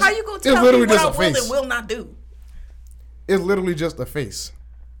 It's, How you gonna it's tell me literally what just I a will face. and will not do? It's literally just a face.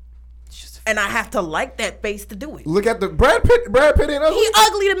 And I have to like that face to do it. Look at the Brad Pitt. Brad Pitt ain't ugly. He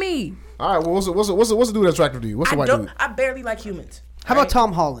ugly to me. All right. Well, what's the dude that's attractive to you? What's the white dude? I barely like humans. How about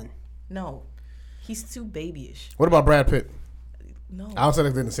Tom Holland? No, he's too babyish. What about Brad Pitt? No, I don't say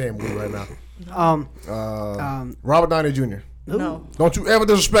they're in the same movie right now. Robert Downey Jr. no. Don't you ever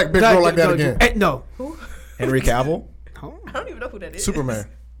disrespect big girl like that again. No. Henry Cavill. I don't even know who that is. Superman.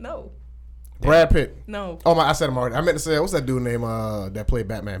 No, Brad Pitt. no. Oh my! I said him already. I meant to say what's that dude name that played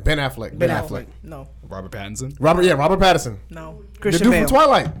Batman? Ben Affleck. Ben Affleck. No, Robert Pattinson. Robert Pattinson. no. The Christian dude Bale. from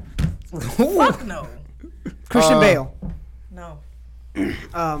Twilight. Fuck no. Christian Bale. No.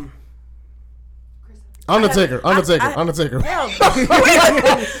 Undertaker. Hell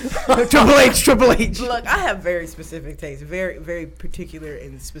no. Triple H. Look, I have very specific tastes. Very, very particular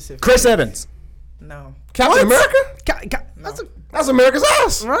and specific. Chris Evans. No. Captain America. That's America's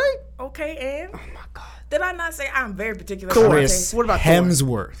ass. Right? Okay, and? Oh my god. Did I not say I'm very particular? Cool. about my Chris taste? What about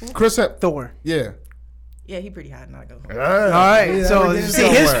Hemsworth. Chris. Thor. Yeah. Yeah, he pretty hot. Not gonna. All right. So getting see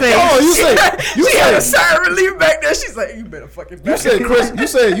his somewhere. face. Oh, you She had a say sigh of relief back there. She's like, "You better fucking." you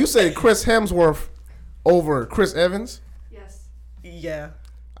say Chris Hemsworth over Chris Evans. Yes. Yeah.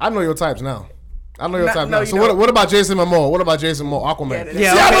 I know your types now. I know your No, type no, now. you So don't. what about Jason Momoa? What about Jason Momoa? Aquaman. Yeah,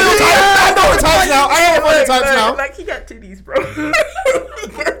 Yeah, See, I know your types. I know your types now. I know your types now. Like he got titties, bro. He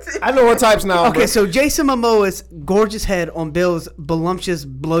got titties. I know what types now. Okay, so Jason Momoa's gorgeous head on Bill's voluptuous,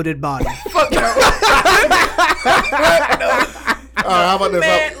 bloated body. Fuck no. All right, how about this?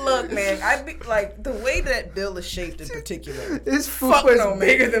 Man, look, man. I be like the way that Bill is shaped in particular. His Fuck fuck is no, man.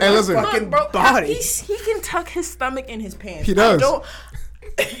 bigger than Hey, my listen. fucking Look, bro, body. he can tuck his stomach in his pants. He does. I don't,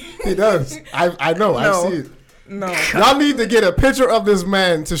 He does. I know. No. I see it. no. Y'all need to get a picture of this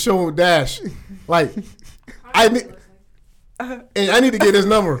man to show Dash. Like, I need. And I need to get his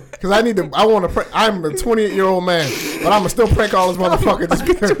number because I want to prank. I'm a 28-year-old man, but I'm gonna still prank all this motherfucker just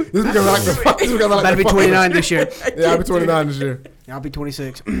because I like the fuck. Just because I like About to the be fuck. 29 this year. Yeah, I'll be 29 this year. I'll be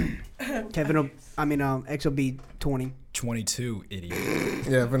 26. X will be 20. 22, idiot.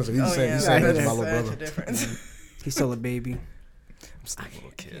 Yeah, Vanessa. He's Oh, saying yeah, he's saying that's he's my such little a brother. difference. He's still a baby. I'm still a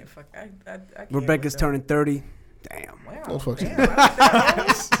little kid. Can't fuck. I can't Rebecca's with that. turning 30. Damn. Wow. Don't fuck damn, you.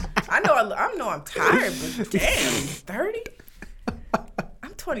 I know I'm tired, but damn, 30.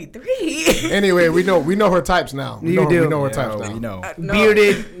 I'm 23. Anyway, we know her types now. We You know her, do. We know her Yeah, types now. we know. No.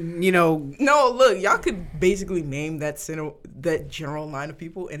 Bearded, you know. No, look, y'all could basically name that general line of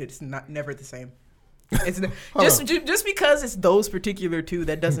people, and it's never the same. It's just because it's those particular two,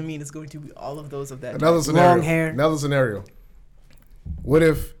 that doesn't mean it's going to be all of those of that. Another scenario. Long hair. Another scenario. What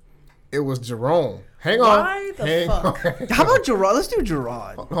if It was Jerome. Hang Why on. the fuck? On. How about Gerard? Let's do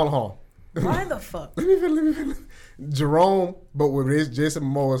Gerard. Hold on. Why the fuck? Let me finish. Jerome, but with his Jason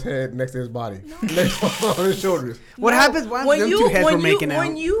Momoa's head next to his body, next on his shoulders. What happens when them two heads were making out?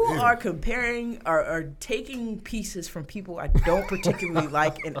 When you are comparing or taking pieces from people I don't particularly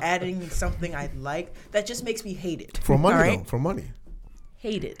like and adding something I like, that just makes me hate it. For money, All right? though. For money.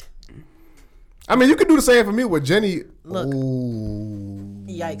 Hate it. I mean, you could do the same for me with Jenny. Look. Ooh.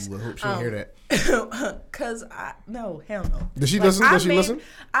 Yikes. I hope she didn't hear that. Cause hell no. Does she listen? Does she listen?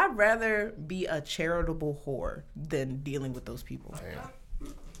 I'd rather be a charitable whore than dealing with those people.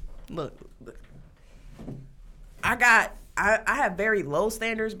 Look, I have very low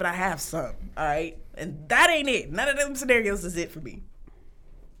standards, but I have some. All right, and that ain't it. None of them scenarios is it for me.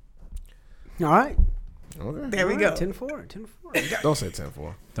 All right. Okay. There we go. 10-4. Don't say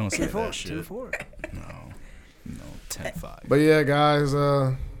 10-4. Don't say that 10-4. shit. 10-4. No, 10-5. But yeah, guys,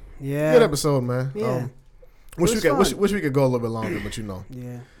 Yeah. good episode, man. Yeah. Wish was we could. fun. Wish we could go a little bit longer, but you know,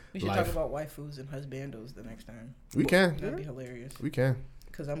 Yeah. We should Life. talk about waifus and husbandos the next time. we can. That'd be hilarious. We can.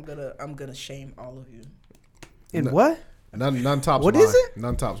 Cause I'm gonna shame all of you. And No. what? None tops. What mine. is it?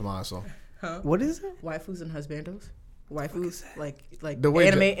 None tops mine. So What is it? Waifus and husbandos. Waifus like The way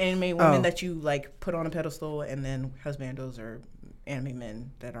anime women Oh. that you like put on a pedestal, and then husbandos are anime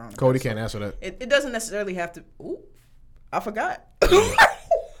men that are on. A Cody pedestal. can't answer that. It doesn't necessarily have to. Ooh, I forgot.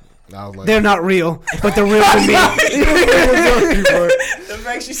 I was like, They're not real, but they're real to me. The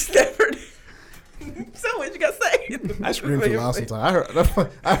fact she steppered. So what you gotta say? I scream too loud sometimes.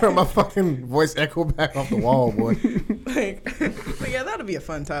 I heard my fucking voice echo back off the wall, boy. But yeah, that'll be a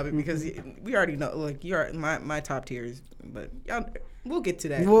fun topic because we already know. Like you're my top tiers, but y'all, we'll get to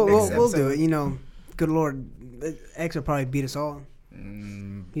that. We'll next do episode. it. You know, good Lord, X will probably beat us all.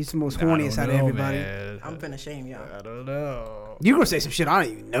 He's the most horniest out of everybody. I'm finna shame y'all. I don't know. You're gonna say some shit I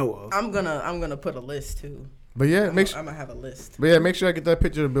don't even know of. I'm gonna put a list too. But yeah, I'm gonna have a list. make sure I get that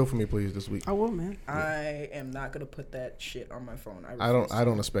picture of the bill for me, please, this week. I will, man. I am not gonna put that shit on my phone. I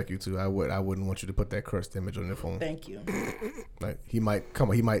don't expect you to. I wouldn't want you to put that cursed image on your phone. Thank you. Like he might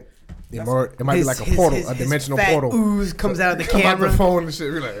emerge. It might be like a portal, a dimensional fat portal. ooze comes out of the Come out the camera. phone and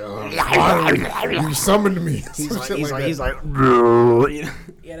shit. Be like, finally, you summoned me. He's like,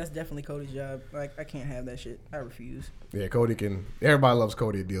 Yeah, that's definitely Cody's job. Like I can't have that shit. I refuse. yeah, Cody can. Everybody loves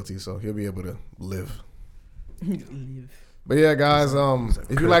Cody at DLT, so he'll be able to live. Live. But yeah, guys,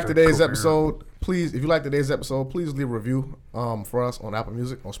 if you like today's episode, please leave a review for us on Apple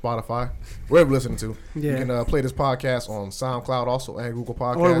Music, on Spotify, wherever you're listening to. Yeah. You can play this podcast on SoundCloud also and Google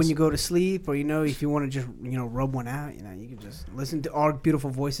Podcasts. or when you go to sleep, or if you want to just rub one out, you can just listen to our beautiful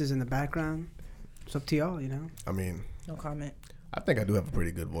voices in the background. It's up to y'all, I mean, No comment. I think I do have a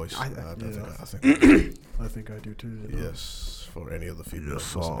pretty good voice. I think I do too. yes, for any of the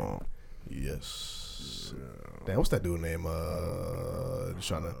females listening. Yes. Damn, what's that dude name? Just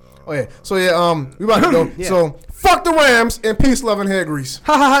trying to. Oh yeah. So yeah, we about to go. Yeah. So fuck the Rams and peace, love, and hair grease.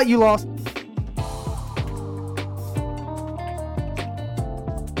 Ha ha ha! You lost.